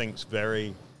that thinks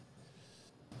very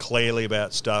clearly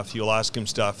about stuff. You'll ask him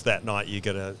stuff that night, you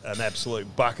get an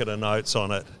absolute bucket of notes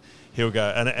on it. He'll go,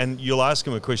 and you'll ask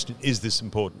him a question, is this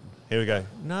important? He'll go,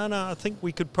 no, I think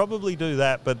we could probably do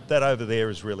that, but that over there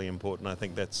is really important. I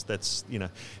think that's you know.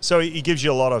 So he gives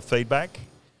you a lot of feedback.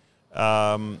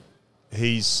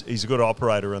 He's a good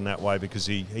operator in that way because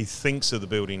he thinks of the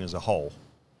building as a whole.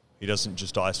 He doesn't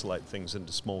just isolate things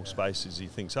into small spaces. He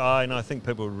thinks, and I think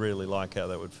people would really like how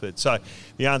that would fit. So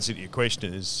the answer to your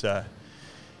question is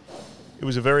it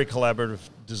was a very collaborative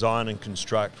design and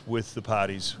construct with the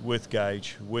parties, with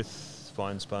Gage, with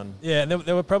Finespun. Yeah, and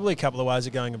there were probably a couple of ways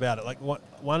of going about it. Like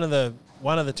one of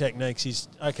the techniques is,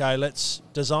 okay, let's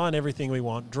design everything we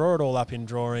want, draw it all up in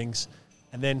drawings,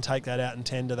 and then take that out and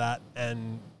tender that,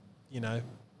 and you know,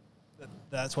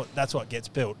 that's what gets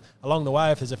built. Along the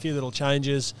way, if there's a few little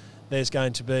changes, there's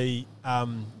going to be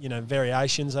you know,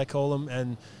 variations they call them,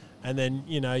 and then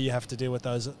you know, you have to deal with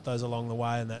those along the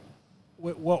way. And that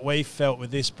what we felt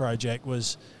with this project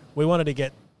was we wanted to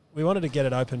get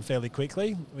it open fairly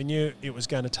quickly. We knew it was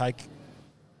going to take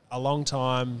a long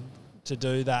time to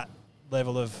do that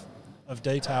level of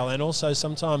detail, and also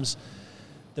sometimes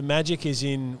the magic is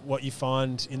in what you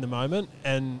find in the moment.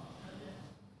 And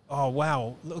oh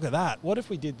wow, look at that! What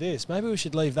if we did this? Maybe we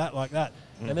should leave that like that.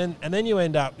 And then you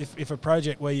end up, if a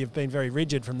project where you've been very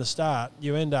rigid from the start,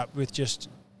 you end up with just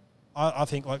I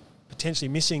think like potentially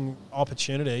missing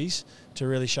opportunities to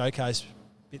really showcase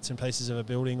bits and pieces of a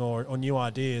building or new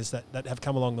ideas that have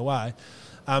come along the way.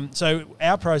 So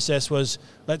our process was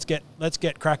let's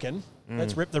get cracking.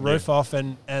 Let's rip the roof off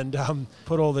and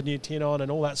put all the new tin on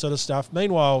and all that sort of stuff.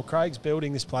 Meanwhile, Craig's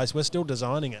building this place. We're still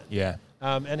designing it. Yeah.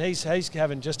 And he's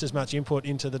having just as much input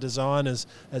into the design as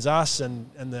us and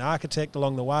the architect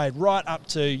along the way, right up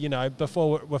to, you know,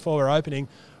 before we're opening.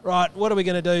 Right, what are we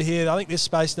going to do here? I think this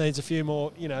space needs a few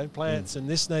more, you know, plants, and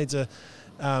this needs a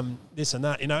this and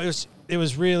that. You know, it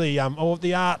was really all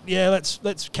the art. Yeah,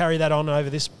 let's carry that on over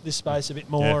this space a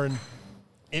bit more, and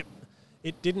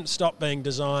it didn't stop being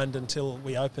designed until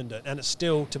we opened it, and it's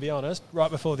still, to be honest, right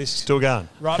before this. Still going.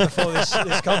 Right before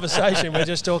this conversation, we're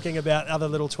just talking about other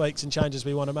little tweaks and changes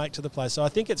we want to make to the place. So I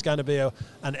think it's going to be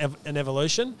an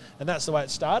evolution, and that's the way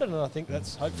it started, and I think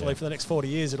that's hopefully for the next 40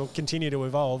 years it'll continue to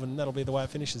evolve, and that'll be the way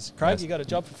it finishes. Craig, you got a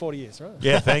job for 40 years, right?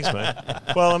 Yeah, thanks, mate.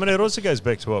 Well, I mean, it also goes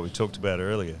back to what we talked about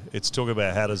earlier. It's talking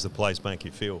about how does the place make you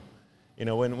feel. You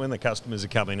know, when the customers are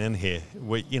coming in here,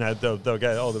 they'll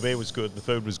go, oh, the beer was good, the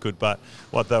food was good, but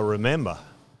what they'll remember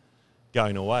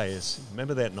going away is,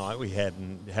 remember that night we had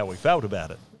and how we felt about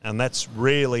it. And that's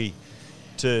really,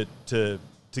 to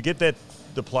get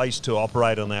the place to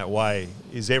operate in that way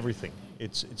is everything.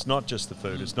 It's not just the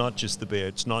food, it's not just the beer,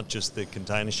 it's not just the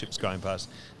container ships going past.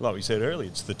 Like we said earlier,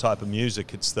 it's the type of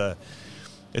music, it's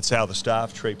how the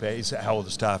staff it's how the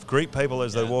staff greet people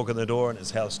as they walk in the door, and it's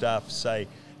how the staff say,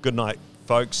 good night,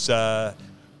 folks. Are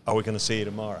we going to see you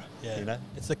tomorrow? Yeah. You know,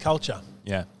 it's the culture.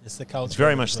 Yeah, it's the culture. It's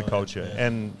very much the culture,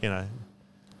 and you know,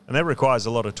 and that requires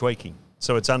a lot of tweaking.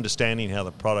 So it's understanding how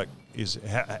the product is,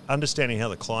 understanding how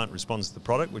the client responds to the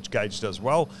product, which Gage does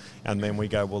well, and then we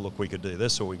go, well, look, we could do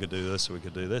this, or we could do this, or we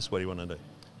could do this. What do you want to do?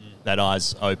 That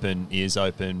eyes open, ears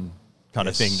open kind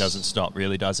of thing doesn't stop,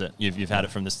 really, does it? You've had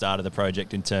it from the start of the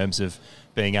project in terms of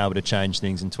being able to change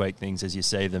things and tweak things as you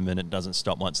see them, and it doesn't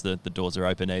stop once the doors are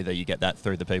open either. You get that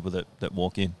through the people that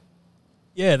walk in.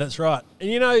 Yeah, that's right. And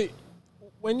you know,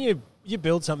 when you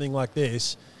build something like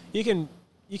this, you can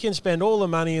spend all the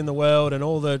money in the world and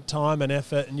all the time and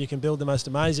effort, and you can build the most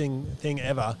amazing thing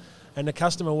ever, and the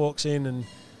customer walks in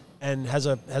and has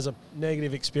a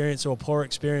negative experience or poor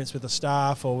experience with the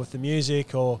staff or with the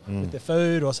music or with the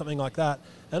food or something like that,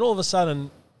 and all of a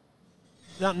sudden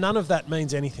none of that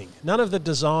means anything. None of the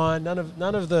design, none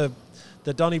of the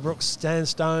Donnybrook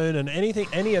sandstone and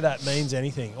any of that means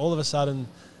anything. All of a sudden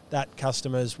that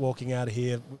customer's walking out of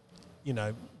here, you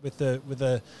know, with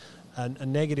a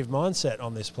negative mindset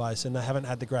on this place, and they haven't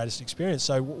had the greatest experience.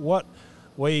 So what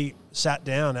we sat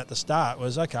down at the start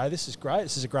was, okay, this is great.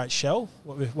 This is a great shell.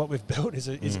 What we've built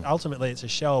is ultimately it's a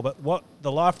shell, but what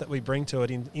the life that we bring to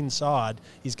it inside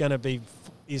is going to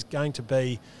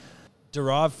be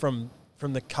derived from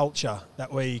the culture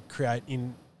that we create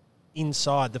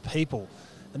inside the people,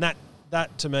 and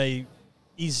that to me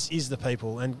is the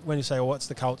people. And when you say, well, what's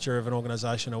the culture of an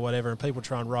organisation or whatever, and people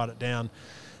try and write it down,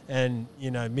 and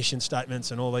mission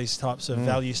statements and all these types of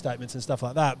value statements and stuff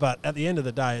like that. But at the end of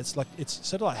the day, it's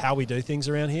sort of like how we do things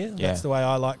around here. Yeah. That's the way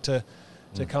I like to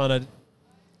kind of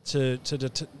to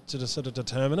sort of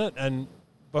determine it. And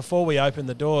before we opened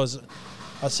the doors,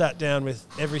 I sat down with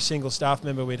every single staff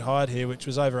member we'd hired here, which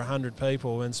was over 100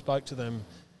 people, and spoke to them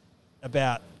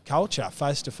about culture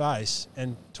face to face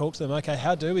and talked to them, okay,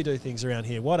 how do we do things around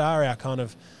here? What are our kind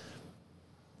of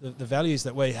the values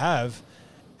that we have?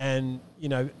 And,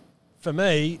 for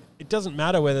me, it doesn't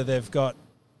matter whether they've got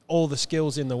all the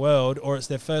skills in the world or it's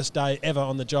their first day ever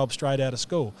on the job straight out of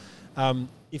school.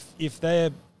 If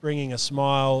they're bringing a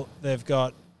smile, they're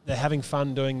having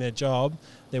fun doing their job,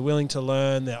 they're willing to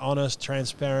learn, they're honest,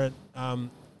 transparent, and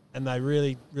they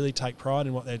really, really take pride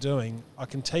in what they're doing, I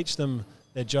can teach them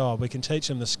their job, we can teach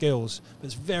them the skills, but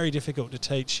it's very difficult to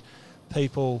teach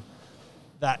people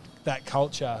that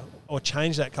culture or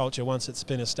change that culture once it's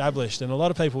been established. And a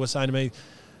lot of people were saying to me,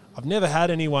 I've never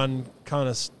had anyone kind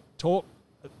of talk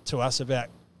to us about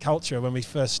culture when we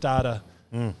first start a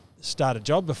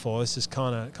job before. This is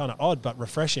kind of odd but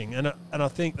refreshing, and I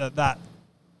think that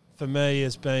for me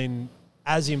has been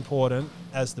as important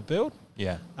as the build.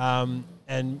 Yeah.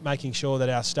 And making sure that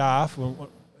our staff will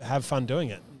have fun doing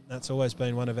it. That's always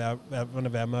been one of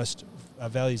our most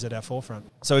values at our forefront.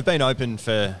 So we've been open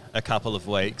for a couple of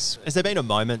weeks. Has there been a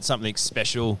moment, something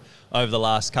special over the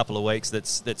last couple of weeks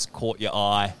that's caught your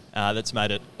eye, that's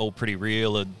made it all pretty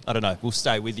real? And I don't know, we'll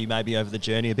stay with you maybe over the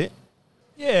journey a bit.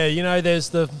 Yeah, there's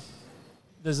the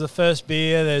first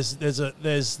beer. There's the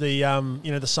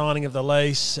the signing of the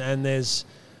lease, and there's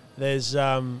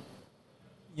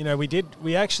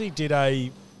we actually did a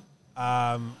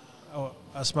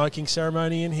smoking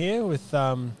ceremony in here with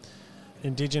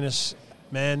Indigenous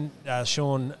man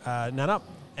Sean Nannup,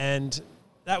 and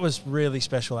that was really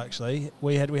special. Actually,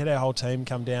 we had our whole team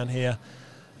come down here,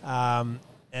 and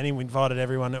he invited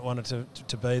everyone that wanted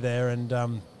to be there,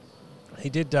 and he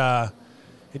did a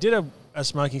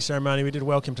smoking ceremony. We did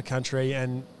Welcome to Country,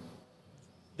 and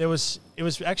it was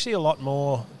actually a lot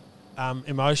more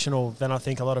emotional than I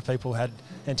think a lot of people had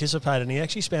anticipated. And he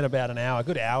actually spent about a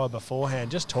good hour beforehand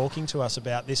just talking to us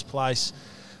about this place,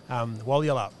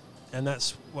 Walyulup, and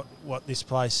that's what this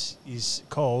place is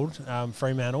called,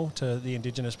 Fremantle, to the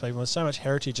Indigenous people. There's so much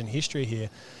heritage and history here.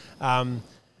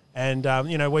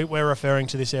 We're referring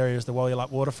to this area as the Walyulup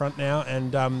waterfront now,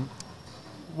 and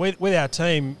with our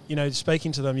team,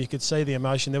 speaking to them, you could see the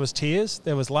emotion. There was tears,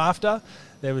 there was laughter,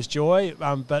 there was joy,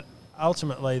 but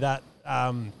ultimately that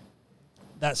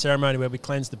ceremony where we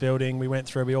cleansed the building,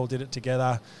 we all did it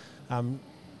together.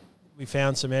 We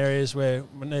found some areas where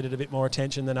we needed a bit more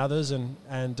attention than others, and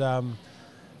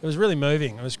it was really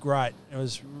moving. It was great. It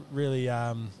was really,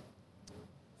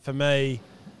 for me,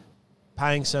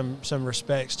 paying some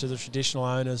respects to the traditional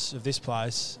owners of this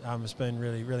place has been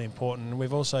really, really important. And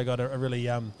we've also got a really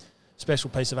special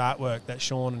piece of artwork that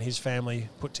Sean and his family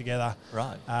put together,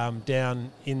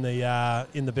 down in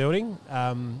the building,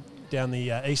 down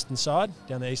the eastern side,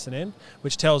 down the eastern end,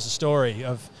 which tells the story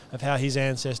of how his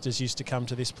ancestors used to come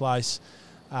to this place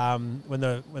and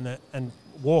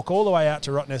walk all the way out to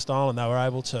Rottnest Island. They were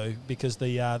able to, because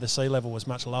the sea level was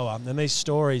much lower. And these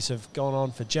stories have gone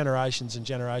on for generations and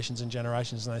generations and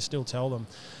generations, and they still tell them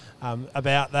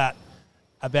about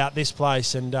this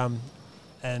place, and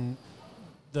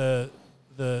their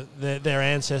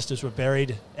ancestors were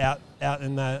buried out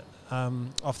in the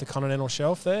off the continental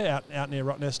shelf there, out near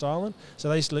Rottnest Island. So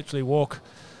they used to literally walk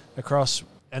across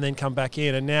and then come back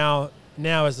in. And now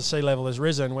as the sea level has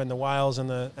risen, when the whales and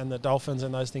the dolphins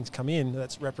and those things come in,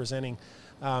 that's representing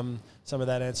some of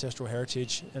that ancestral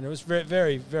heritage. And it was very,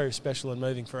 very, very special and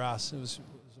moving for us. It was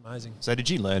amazing. So did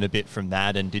you learn a bit from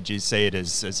that, and did you see it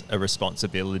as a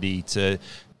responsibility to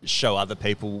show other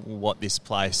people what this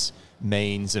place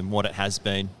means and what it has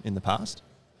been in the past?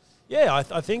 Yeah,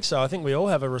 I think so. I think we all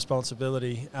have a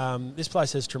responsibility. This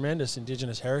place has tremendous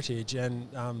Indigenous heritage, and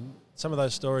some of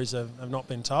those stories have not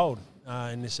been told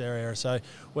in this area. So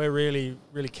we're really,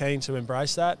 really keen to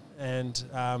embrace that and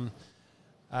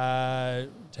to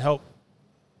help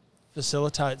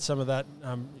facilitate some of that,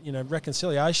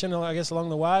 reconciliation, I guess, along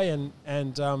the way,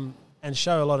 and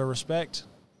show a lot of respect.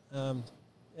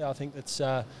 I think that's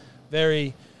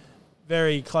very,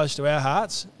 very close to our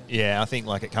hearts. Yeah, I think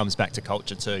it comes back to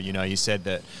culture too. You said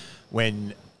that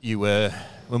when we were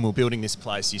building this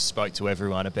place, you spoke to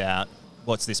everyone about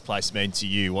what's this place mean to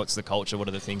you, what's the culture, what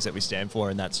are the things that we stand for,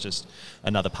 and that's just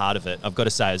another part of it. I've got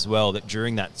to say as well that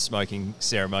during that smoking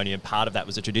ceremony, and part of that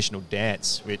was a traditional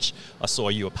dance, which I saw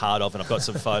you were part of, and I've got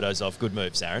some photos of. Good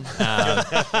moves, Aaron.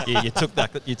 You took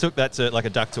that to like a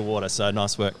duck to water, so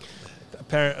nice work.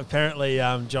 apparently,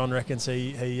 John reckons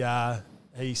he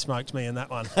smoked me in that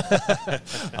one.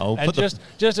 And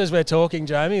just as we're talking,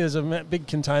 Jamie, there's a big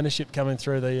container ship coming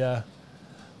through the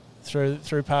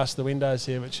through past the windows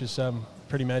here, which is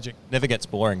pretty magic. Never gets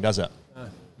boring, does it?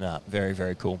 No, very,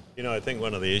 very cool. I think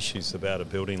one of the issues about a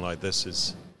building like this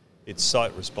is it's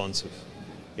site responsive.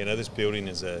 This building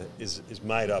is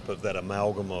made up of that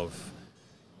amalgam of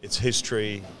its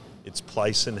history, its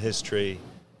place in history,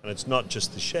 and it's not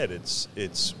just the shed.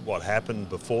 It's what happened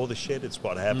before the shed. It's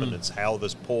what happened. It's how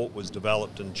this port was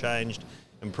developed and changed,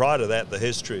 and prior to that, the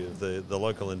history of the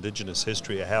local Indigenous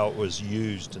history of how it was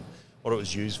used and what it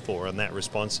was used for, and that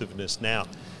responsiveness now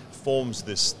forms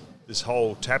this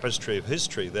whole tapestry of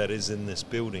history that is in this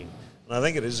building. And I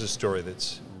think it is a story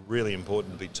that's really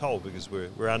important to be told, because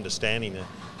we're understanding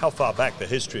how far back the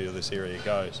history of this area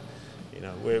goes.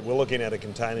 We're looking at a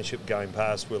container ship going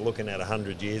past. We're looking at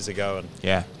 100 years ago,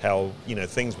 and how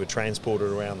things were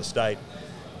transported around the state.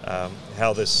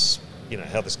 How this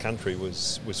country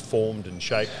was formed and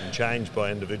shaped and changed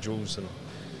by individuals, and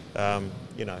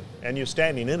and you're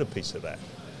standing in a piece of that.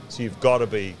 So you've got to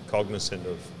be cognizant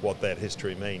of what that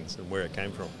history means and where it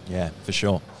came from. Yeah, for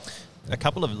sure. A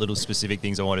couple of little specific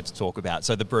things I wanted to talk about.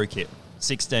 So the brew kit,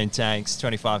 16 tanks,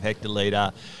 25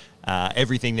 hectolitre.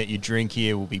 Everything that you drink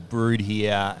here will be brewed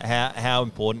here. How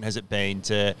important has it been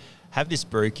to have this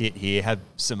brew kit here, have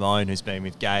Simone, who's been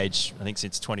with Gage, I think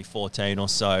since 2014 or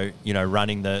so,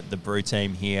 running the brew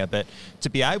team here, but to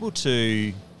be able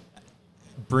to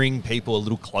bring people a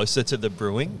little closer to the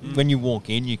brewing. When you walk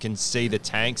in, you can see the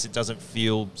tanks. It doesn't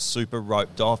feel super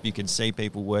roped off. You can see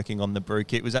people working on the brew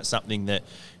kit. Was that something that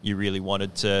you really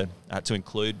wanted to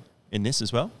include in this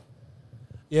as well?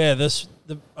 Yeah,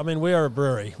 we are a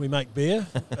brewery. We make beer.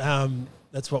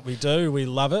 That's what we do. We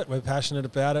love it. We're passionate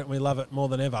about it. We love it more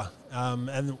than ever.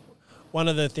 And one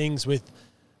of the things with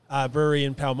brewery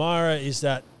in Palmyra is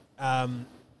that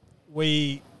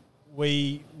we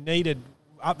needed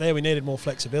more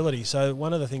flexibility. So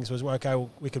one of the things was,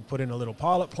 we could put in a little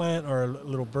pilot plant or a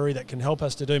little brewery that can help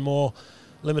us to do more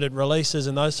limited releases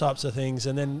and those types of things.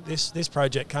 And then this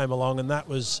project came along, and that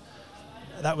was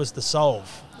the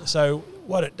solve. So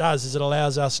what it does is it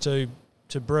allows us to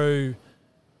brew,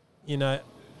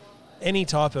 any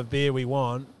type of beer we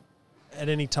want at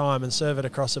any time and serve it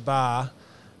across a bar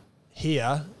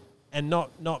here, and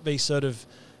not be sort of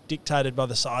dictated by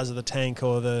the size of the tank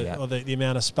or the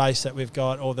amount of space that we've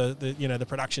got, or the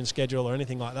production schedule or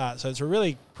anything like that. So it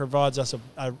really provides us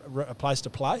a place to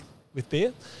play with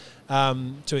beer,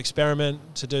 to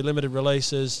experiment, to do limited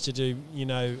releases, to do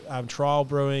trial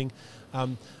brewing,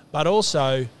 but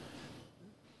also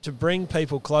to bring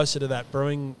people closer to that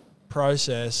brewing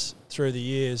process through the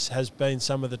years has been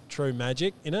some of the true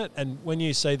magic in it. And when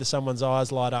you see someone's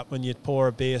eyes light up when you pour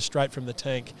a beer straight from the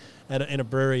tank in a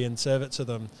brewery and serve it to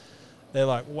them, they're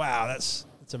like, wow, that's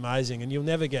amazing. And you'll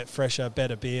never get fresher,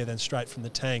 better beer than straight from the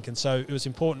tank. And so it was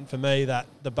important for me that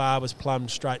the bar was plumbed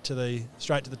straight to the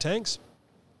tanks.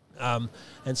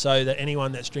 And so that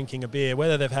anyone that's drinking a beer,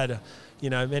 whether they've had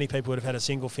many people would have had a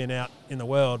single fin out in the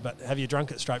world, but have you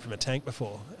drunk it straight from a tank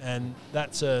before? And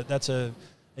that's a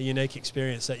unique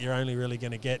experience that you're only really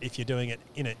going to get if you're doing it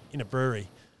in a brewery.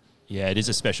 Yeah, it is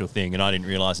a special thing, and I didn't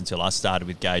realise until I started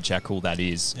with Gage how cool that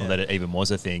is, or that it even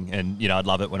was a thing. And, I'd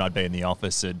love it when I'd be in the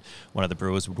office and one of the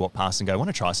brewers would walk past and go, want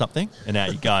to try something? And now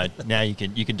you go. Now you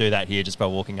can do that here just by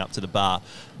walking up to the bar.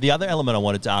 The other element I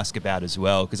wanted to ask about as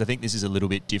well, because I think this is a little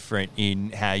bit different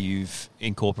in how you've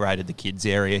incorporated the kids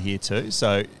area here too.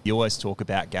 So you always talk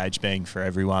about Gage being for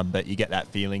everyone, but you get that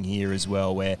feeling here as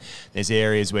well where there's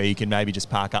areas where you can maybe just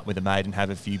park up with a mate and have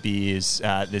a few beers.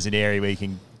 There's an area where you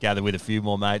can gather with a few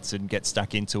more mates and get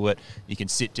stuck into it. You can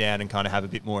sit down and kind of have a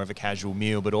bit more of a casual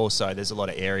meal, but also there's a lot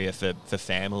of area for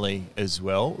family as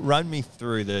well. Run me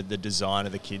through the design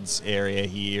of the kids area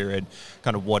here and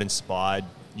kind of what inspired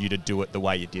you to do it the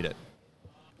way you did it.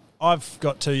 I've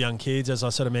got 2 young kids, as I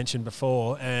sort of mentioned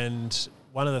before, and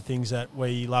one of the things that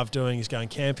we love doing is going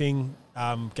camping,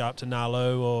 go up to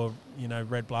Nalu or,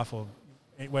 Red Bluff or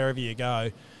wherever you go,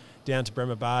 down to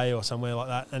Bremer Bay or somewhere like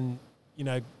that. And,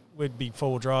 we'd be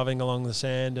full driving along the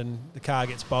sand and the car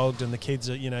gets bogged and the kids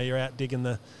are, you're out digging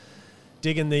the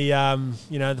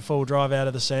full drive out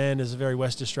of the sand is a very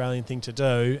West Australian thing to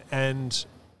do. And,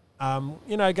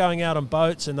 going out on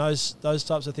boats and those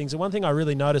types of things. And one thing I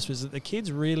really noticed was that the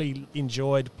kids really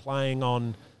enjoyed playing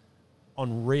on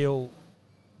real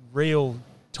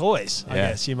toys, I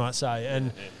guess you might say.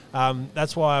 And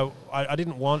that's why I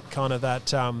didn't want kind of that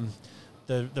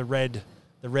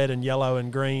the red and yellow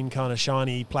and green kind of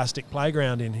shiny plastic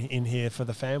playground in here for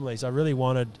the families. I really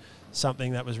wanted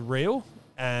something that was real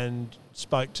and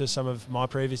spoke to some of my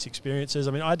previous experiences.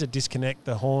 I mean, I had to disconnect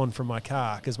the horn from my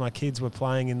car because my kids were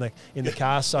playing in the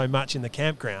car so much in the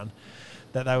campground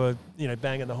that they were,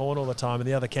 banging the horn all the time, and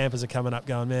the other campers are coming up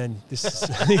going, man, this is, So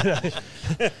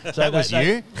that was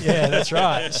you? Yeah, that's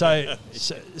right.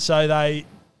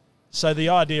 So the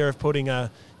idea of putting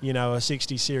a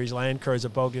 60 series Land Cruiser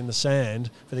bogged in the sand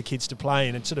for the kids to play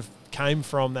in, it sort of came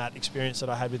from that experience that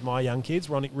I had with my young kids,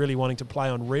 really wanting to play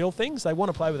on real things. They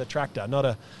want to play with a tractor, not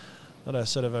a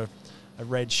sort of a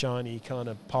red shiny kind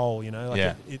of pole,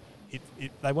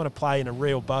 they want to play in a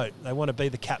real boat. They want to be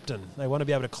the captain. They want to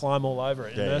be able to climb all over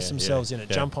it, immerse themselves in it,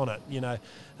 jump on it,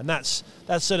 and that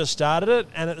sort of started it.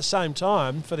 And at the same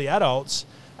time, for the adults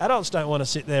don't want to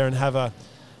sit there and have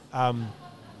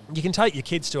you can take your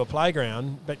kids to a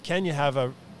playground, but can you have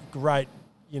a great,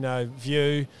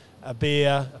 view, a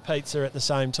beer, a pizza at the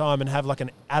same time, and have like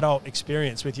an adult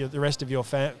experience with the rest of your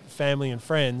family and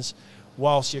friends,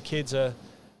 whilst your kids are,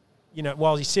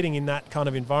 while you're sitting in that kind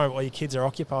of environment where your kids are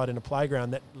occupied in a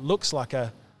playground that looks like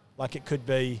it could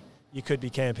be, you could be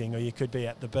camping, or you could be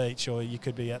at the beach, or you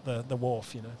could be at the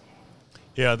wharf,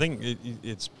 Yeah, I think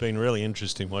it's been really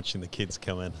interesting watching the kids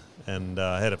come in. And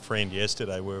I had a friend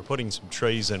yesterday, we were putting some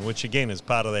trees in, which again is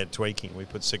part of that tweaking. We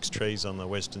put 6 trees on the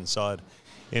western side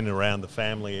in and around the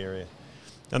family area.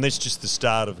 And that's just the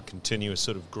start of a continuous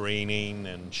sort of greening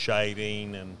and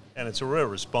shading. And it's a real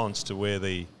response to where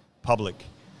the public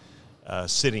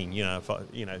sitting,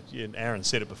 Aaron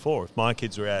said it before, if my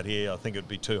kids were out here, I think it would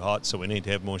be too hot, so we need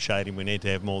to have more shading, we need to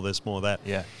have more this, more that.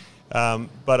 Yeah.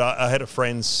 But I had a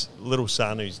friend's little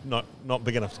son who's not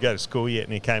big enough to go to school yet,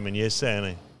 and he came in yesterday,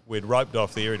 and we'd roped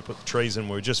off the area to put the trees in.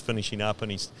 We were just finishing up, and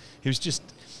he was just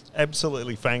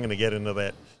absolutely fanging to get into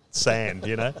that sand,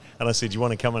 And I said, "You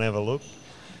want to come and have a look?"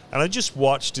 And I just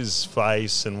watched his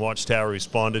face and watched how he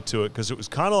responded to it, because it was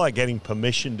kind of like getting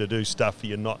permission to do stuff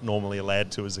you're not normally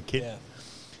allowed to as a kid. Yeah.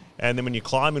 And then when you're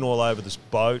climbing all over this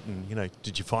boat, and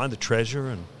did you find the treasure?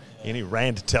 And he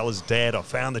ran to tell his dad, "I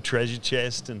found the treasure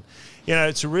chest." And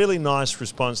it's a really nice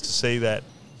response to see that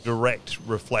direct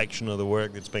reflection of the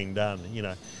work that's been done.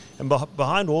 And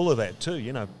behind all of that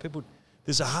too, people.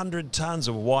 There's 100 tons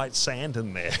of white sand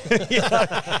in there.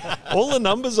 All the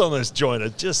numbers on this joint are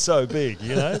just so big,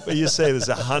 But you see there's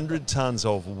 100 tons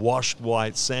of washed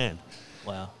white sand.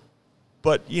 Wow.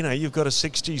 But, you've got a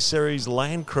 60 series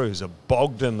Land Cruiser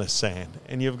bogged in the sand.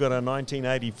 And you've got a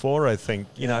 1984, I think,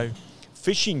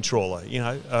 fishing trawler,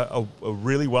 a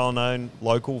really well-known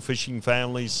local fishing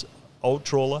family's old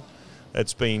trawler.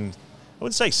 It's been, I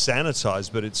wouldn't say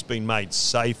sanitized, but it's been made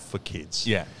safe for kids.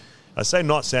 Yeah. I say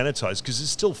not sanitized because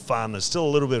it's still fun. There's still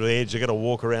a little bit of edge. You've got to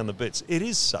walk around the bits. It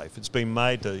is safe. It's been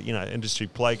made to, industry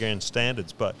playground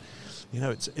standards, but,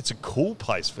 it's a cool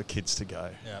place for kids to go.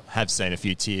 Yeah. Have seen a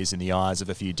few tears in the eyes of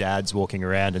a few dads walking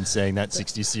around and seeing that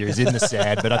 60 series in the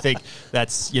sand, but I think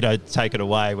that's, taken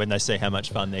away when they see how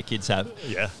much fun their kids have.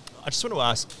 Yeah. I just want to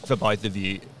ask for both of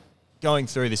you, going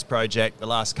through this project the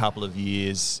last couple of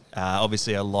years,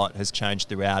 obviously a lot has changed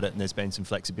throughout it and there's been some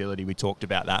flexibility. We talked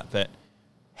about that, but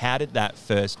how did that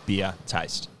first beer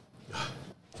taste?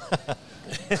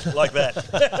 Like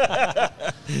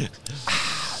that.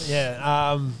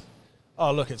 Yeah.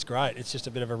 Look, it's great. It's just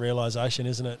a bit of a realisation,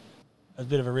 isn't it? A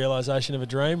bit of a realisation of a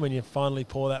dream when you finally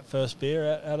pour that first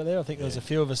beer out of there. I think there was a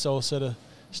few of us all sort of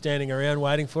standing around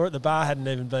waiting for it. The bar hadn't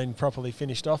even been properly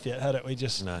finished off yet, had it?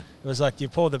 It was like you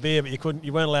poured the beer, but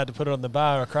you weren't allowed to put it on the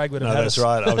bar, or Craig would have had that's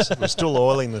right. I was still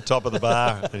oiling the top of the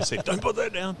bar, and he said, "Don't put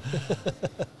that down."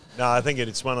 No, I think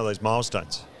it's one of those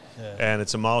milestones. Yeah. And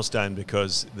it's a milestone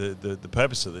because the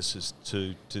purpose of this is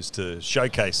to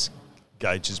showcase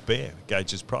Gage's beer,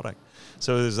 Gage's product.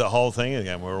 So there's the whole thing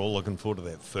again. We're all looking forward to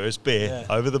that first beer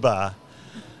over the bar.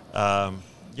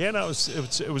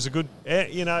 It was a good,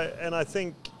 and I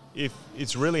think if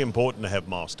it's really important to have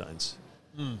milestones.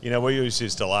 We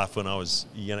used to laugh when I was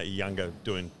younger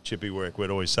doing chippy work.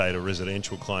 We'd always say to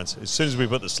residential clients, as soon as we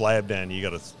put the slab down, you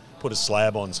got to put a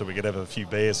slab on so we could have a few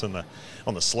beers on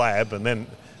the slab, and then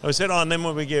I said, and then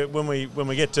when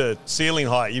we get to ceiling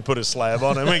height, you put a slab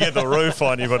on, and when we get the roof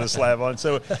on, you put a slab on.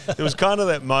 So there was kind of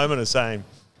that moment of saying,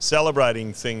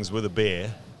 celebrating things with a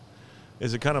beer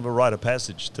is a kind of a rite of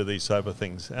passage to these type of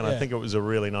things, and I think it was a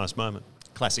really nice moment.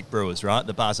 Classic brewers, right?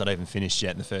 The bar's not even finished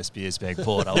yet and the first beer's being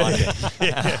poured. I like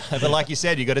it. But like you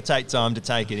said, you've got to take time to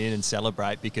take it in and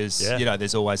celebrate because,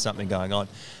 there's always something going on.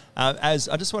 As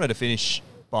I just wanted to finish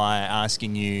by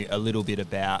asking you a little bit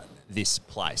about this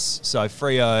place. So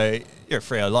Freo, you're a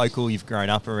Freo local, you've grown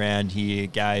up around here.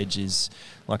 Gage is,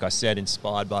 like I said,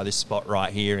 inspired by this spot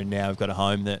right here, and now we've got a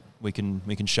home that we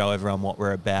can show everyone what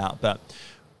we're about. But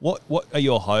what are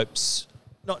your hopes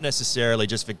not necessarily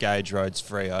just for Gage Roads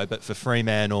Freo, but for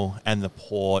Fremantle and the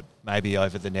Port, maybe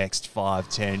over the next 5,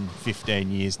 10,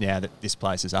 15 years now that this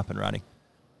place is up and running?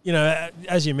 You know,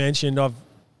 as you mentioned, I've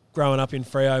grown up in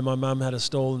Freo. My mum had a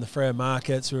stall in the Freo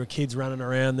markets. We were kids running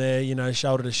around there, you know,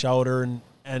 shoulder to shoulder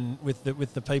and with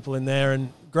the people in there.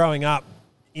 And growing up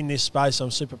in this space,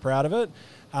 I'm super proud of it.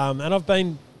 And I've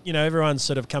been, you know, everyone's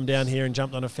sort of come down here and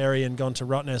jumped on a ferry and gone to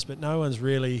Rottnest, but no one's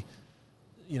really,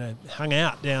 you know, hung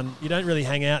out down. You don't really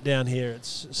hang out down here.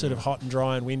 It's sort of hot and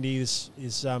dry and windy.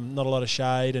 There's not a lot of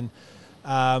shade. And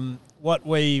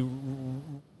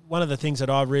one of the things that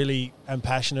I really am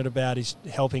passionate about is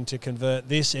helping to convert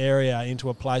this area into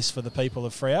a place for the people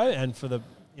of Freo and for the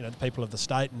people of the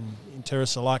state and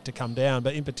tourists alike to come down.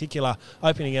 But in particular,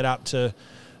 opening it up to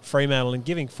Fremantle and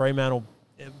giving Fremantle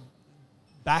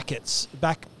back its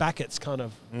kind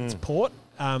of its port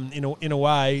in a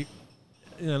way,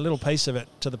 you know, a little piece of it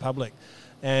to the public,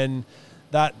 and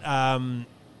that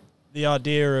the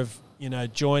idea of, you know,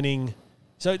 joining.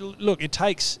 So look, it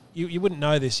takes you wouldn't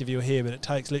know this if you were here, but it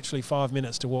takes literally 5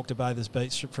 minutes to walk to Bathurst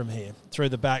Beach from here through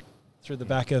the back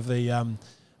of the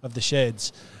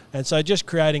sheds, and so just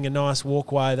creating a nice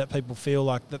walkway that people feel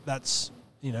like that's,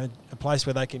 you know, a place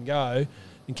where they can go,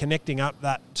 and connecting up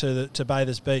that to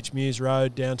Bathurst Beach, Muse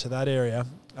Road down to that area,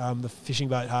 the fishing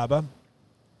boat harbour.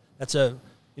 That's a,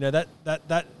 you know,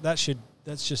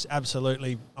 that's just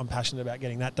absolutely, I'm passionate about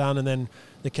getting that done. And then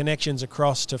the connections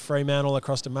across to Fremantle,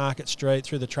 across to Market Street,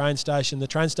 through the train station. The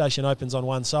train station opens on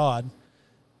one side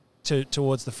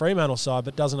towards the Fremantle side,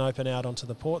 but doesn't open out onto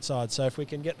the port side. So if we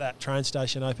can get that train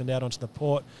station opened out onto the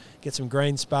port, get some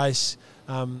green space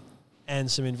and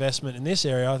some investment in this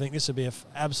area, I think this would be an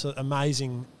absolute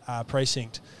amazing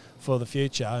precinct for the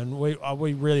future. And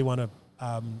we really want to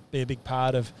be a big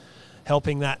part of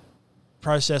helping that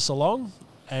process along.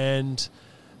 And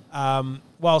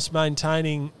whilst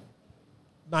maintaining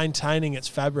its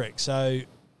fabric. So,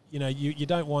 you know, you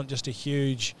don't want just a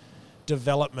huge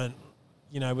development,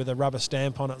 you know, with a rubber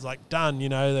stamp on it. It's like done, you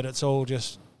know, that it's all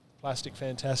just plastic,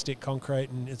 fantastic, concrete,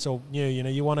 and it's all new. You know,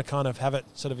 you want to kind of have it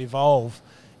sort of evolve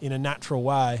in a natural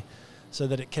way so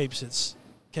that it keeps its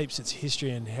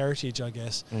history and heritage, I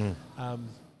guess.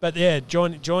 But yeah,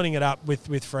 joining it up with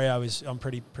Freo is, I'm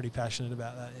pretty passionate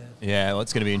about that. Yeah, well,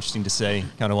 it's going to be interesting to see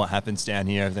kind of what happens down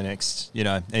here over the next, you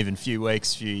know, even few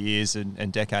weeks, few years,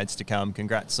 and decades to come.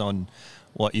 Congrats on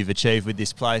what you've achieved with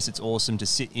this place. It's awesome to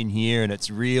sit in here, and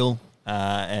it's real.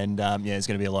 There's going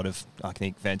to be a lot of, I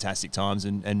think, fantastic times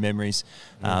and memories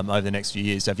over the next few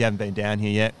years. So if you haven't been down here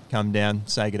yet, come down,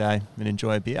 say good day, and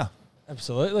enjoy a beer.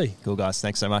 Absolutely. Cool, guys.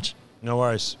 Thanks so much. No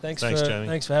worries. Thanks, Jamie.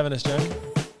 Thanks for having us, Jamie.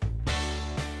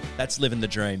 That's Living the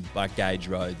Dream by Gage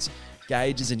Roads.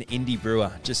 Gage is an indie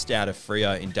brewer just out of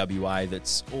Freo in WA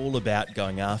that's all about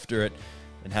going after it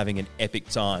and having an epic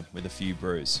time with a few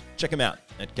brews. Check them out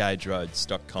at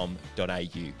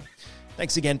gageroads.com.au.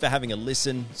 Thanks again for having a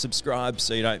listen. Subscribe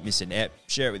so you don't miss an ep.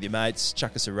 Share it with your mates.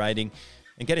 Chuck us a rating.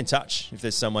 And get in touch if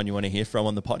there's someone you want to hear from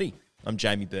on the potty. I'm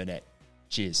Jamie Burnett.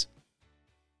 Cheers.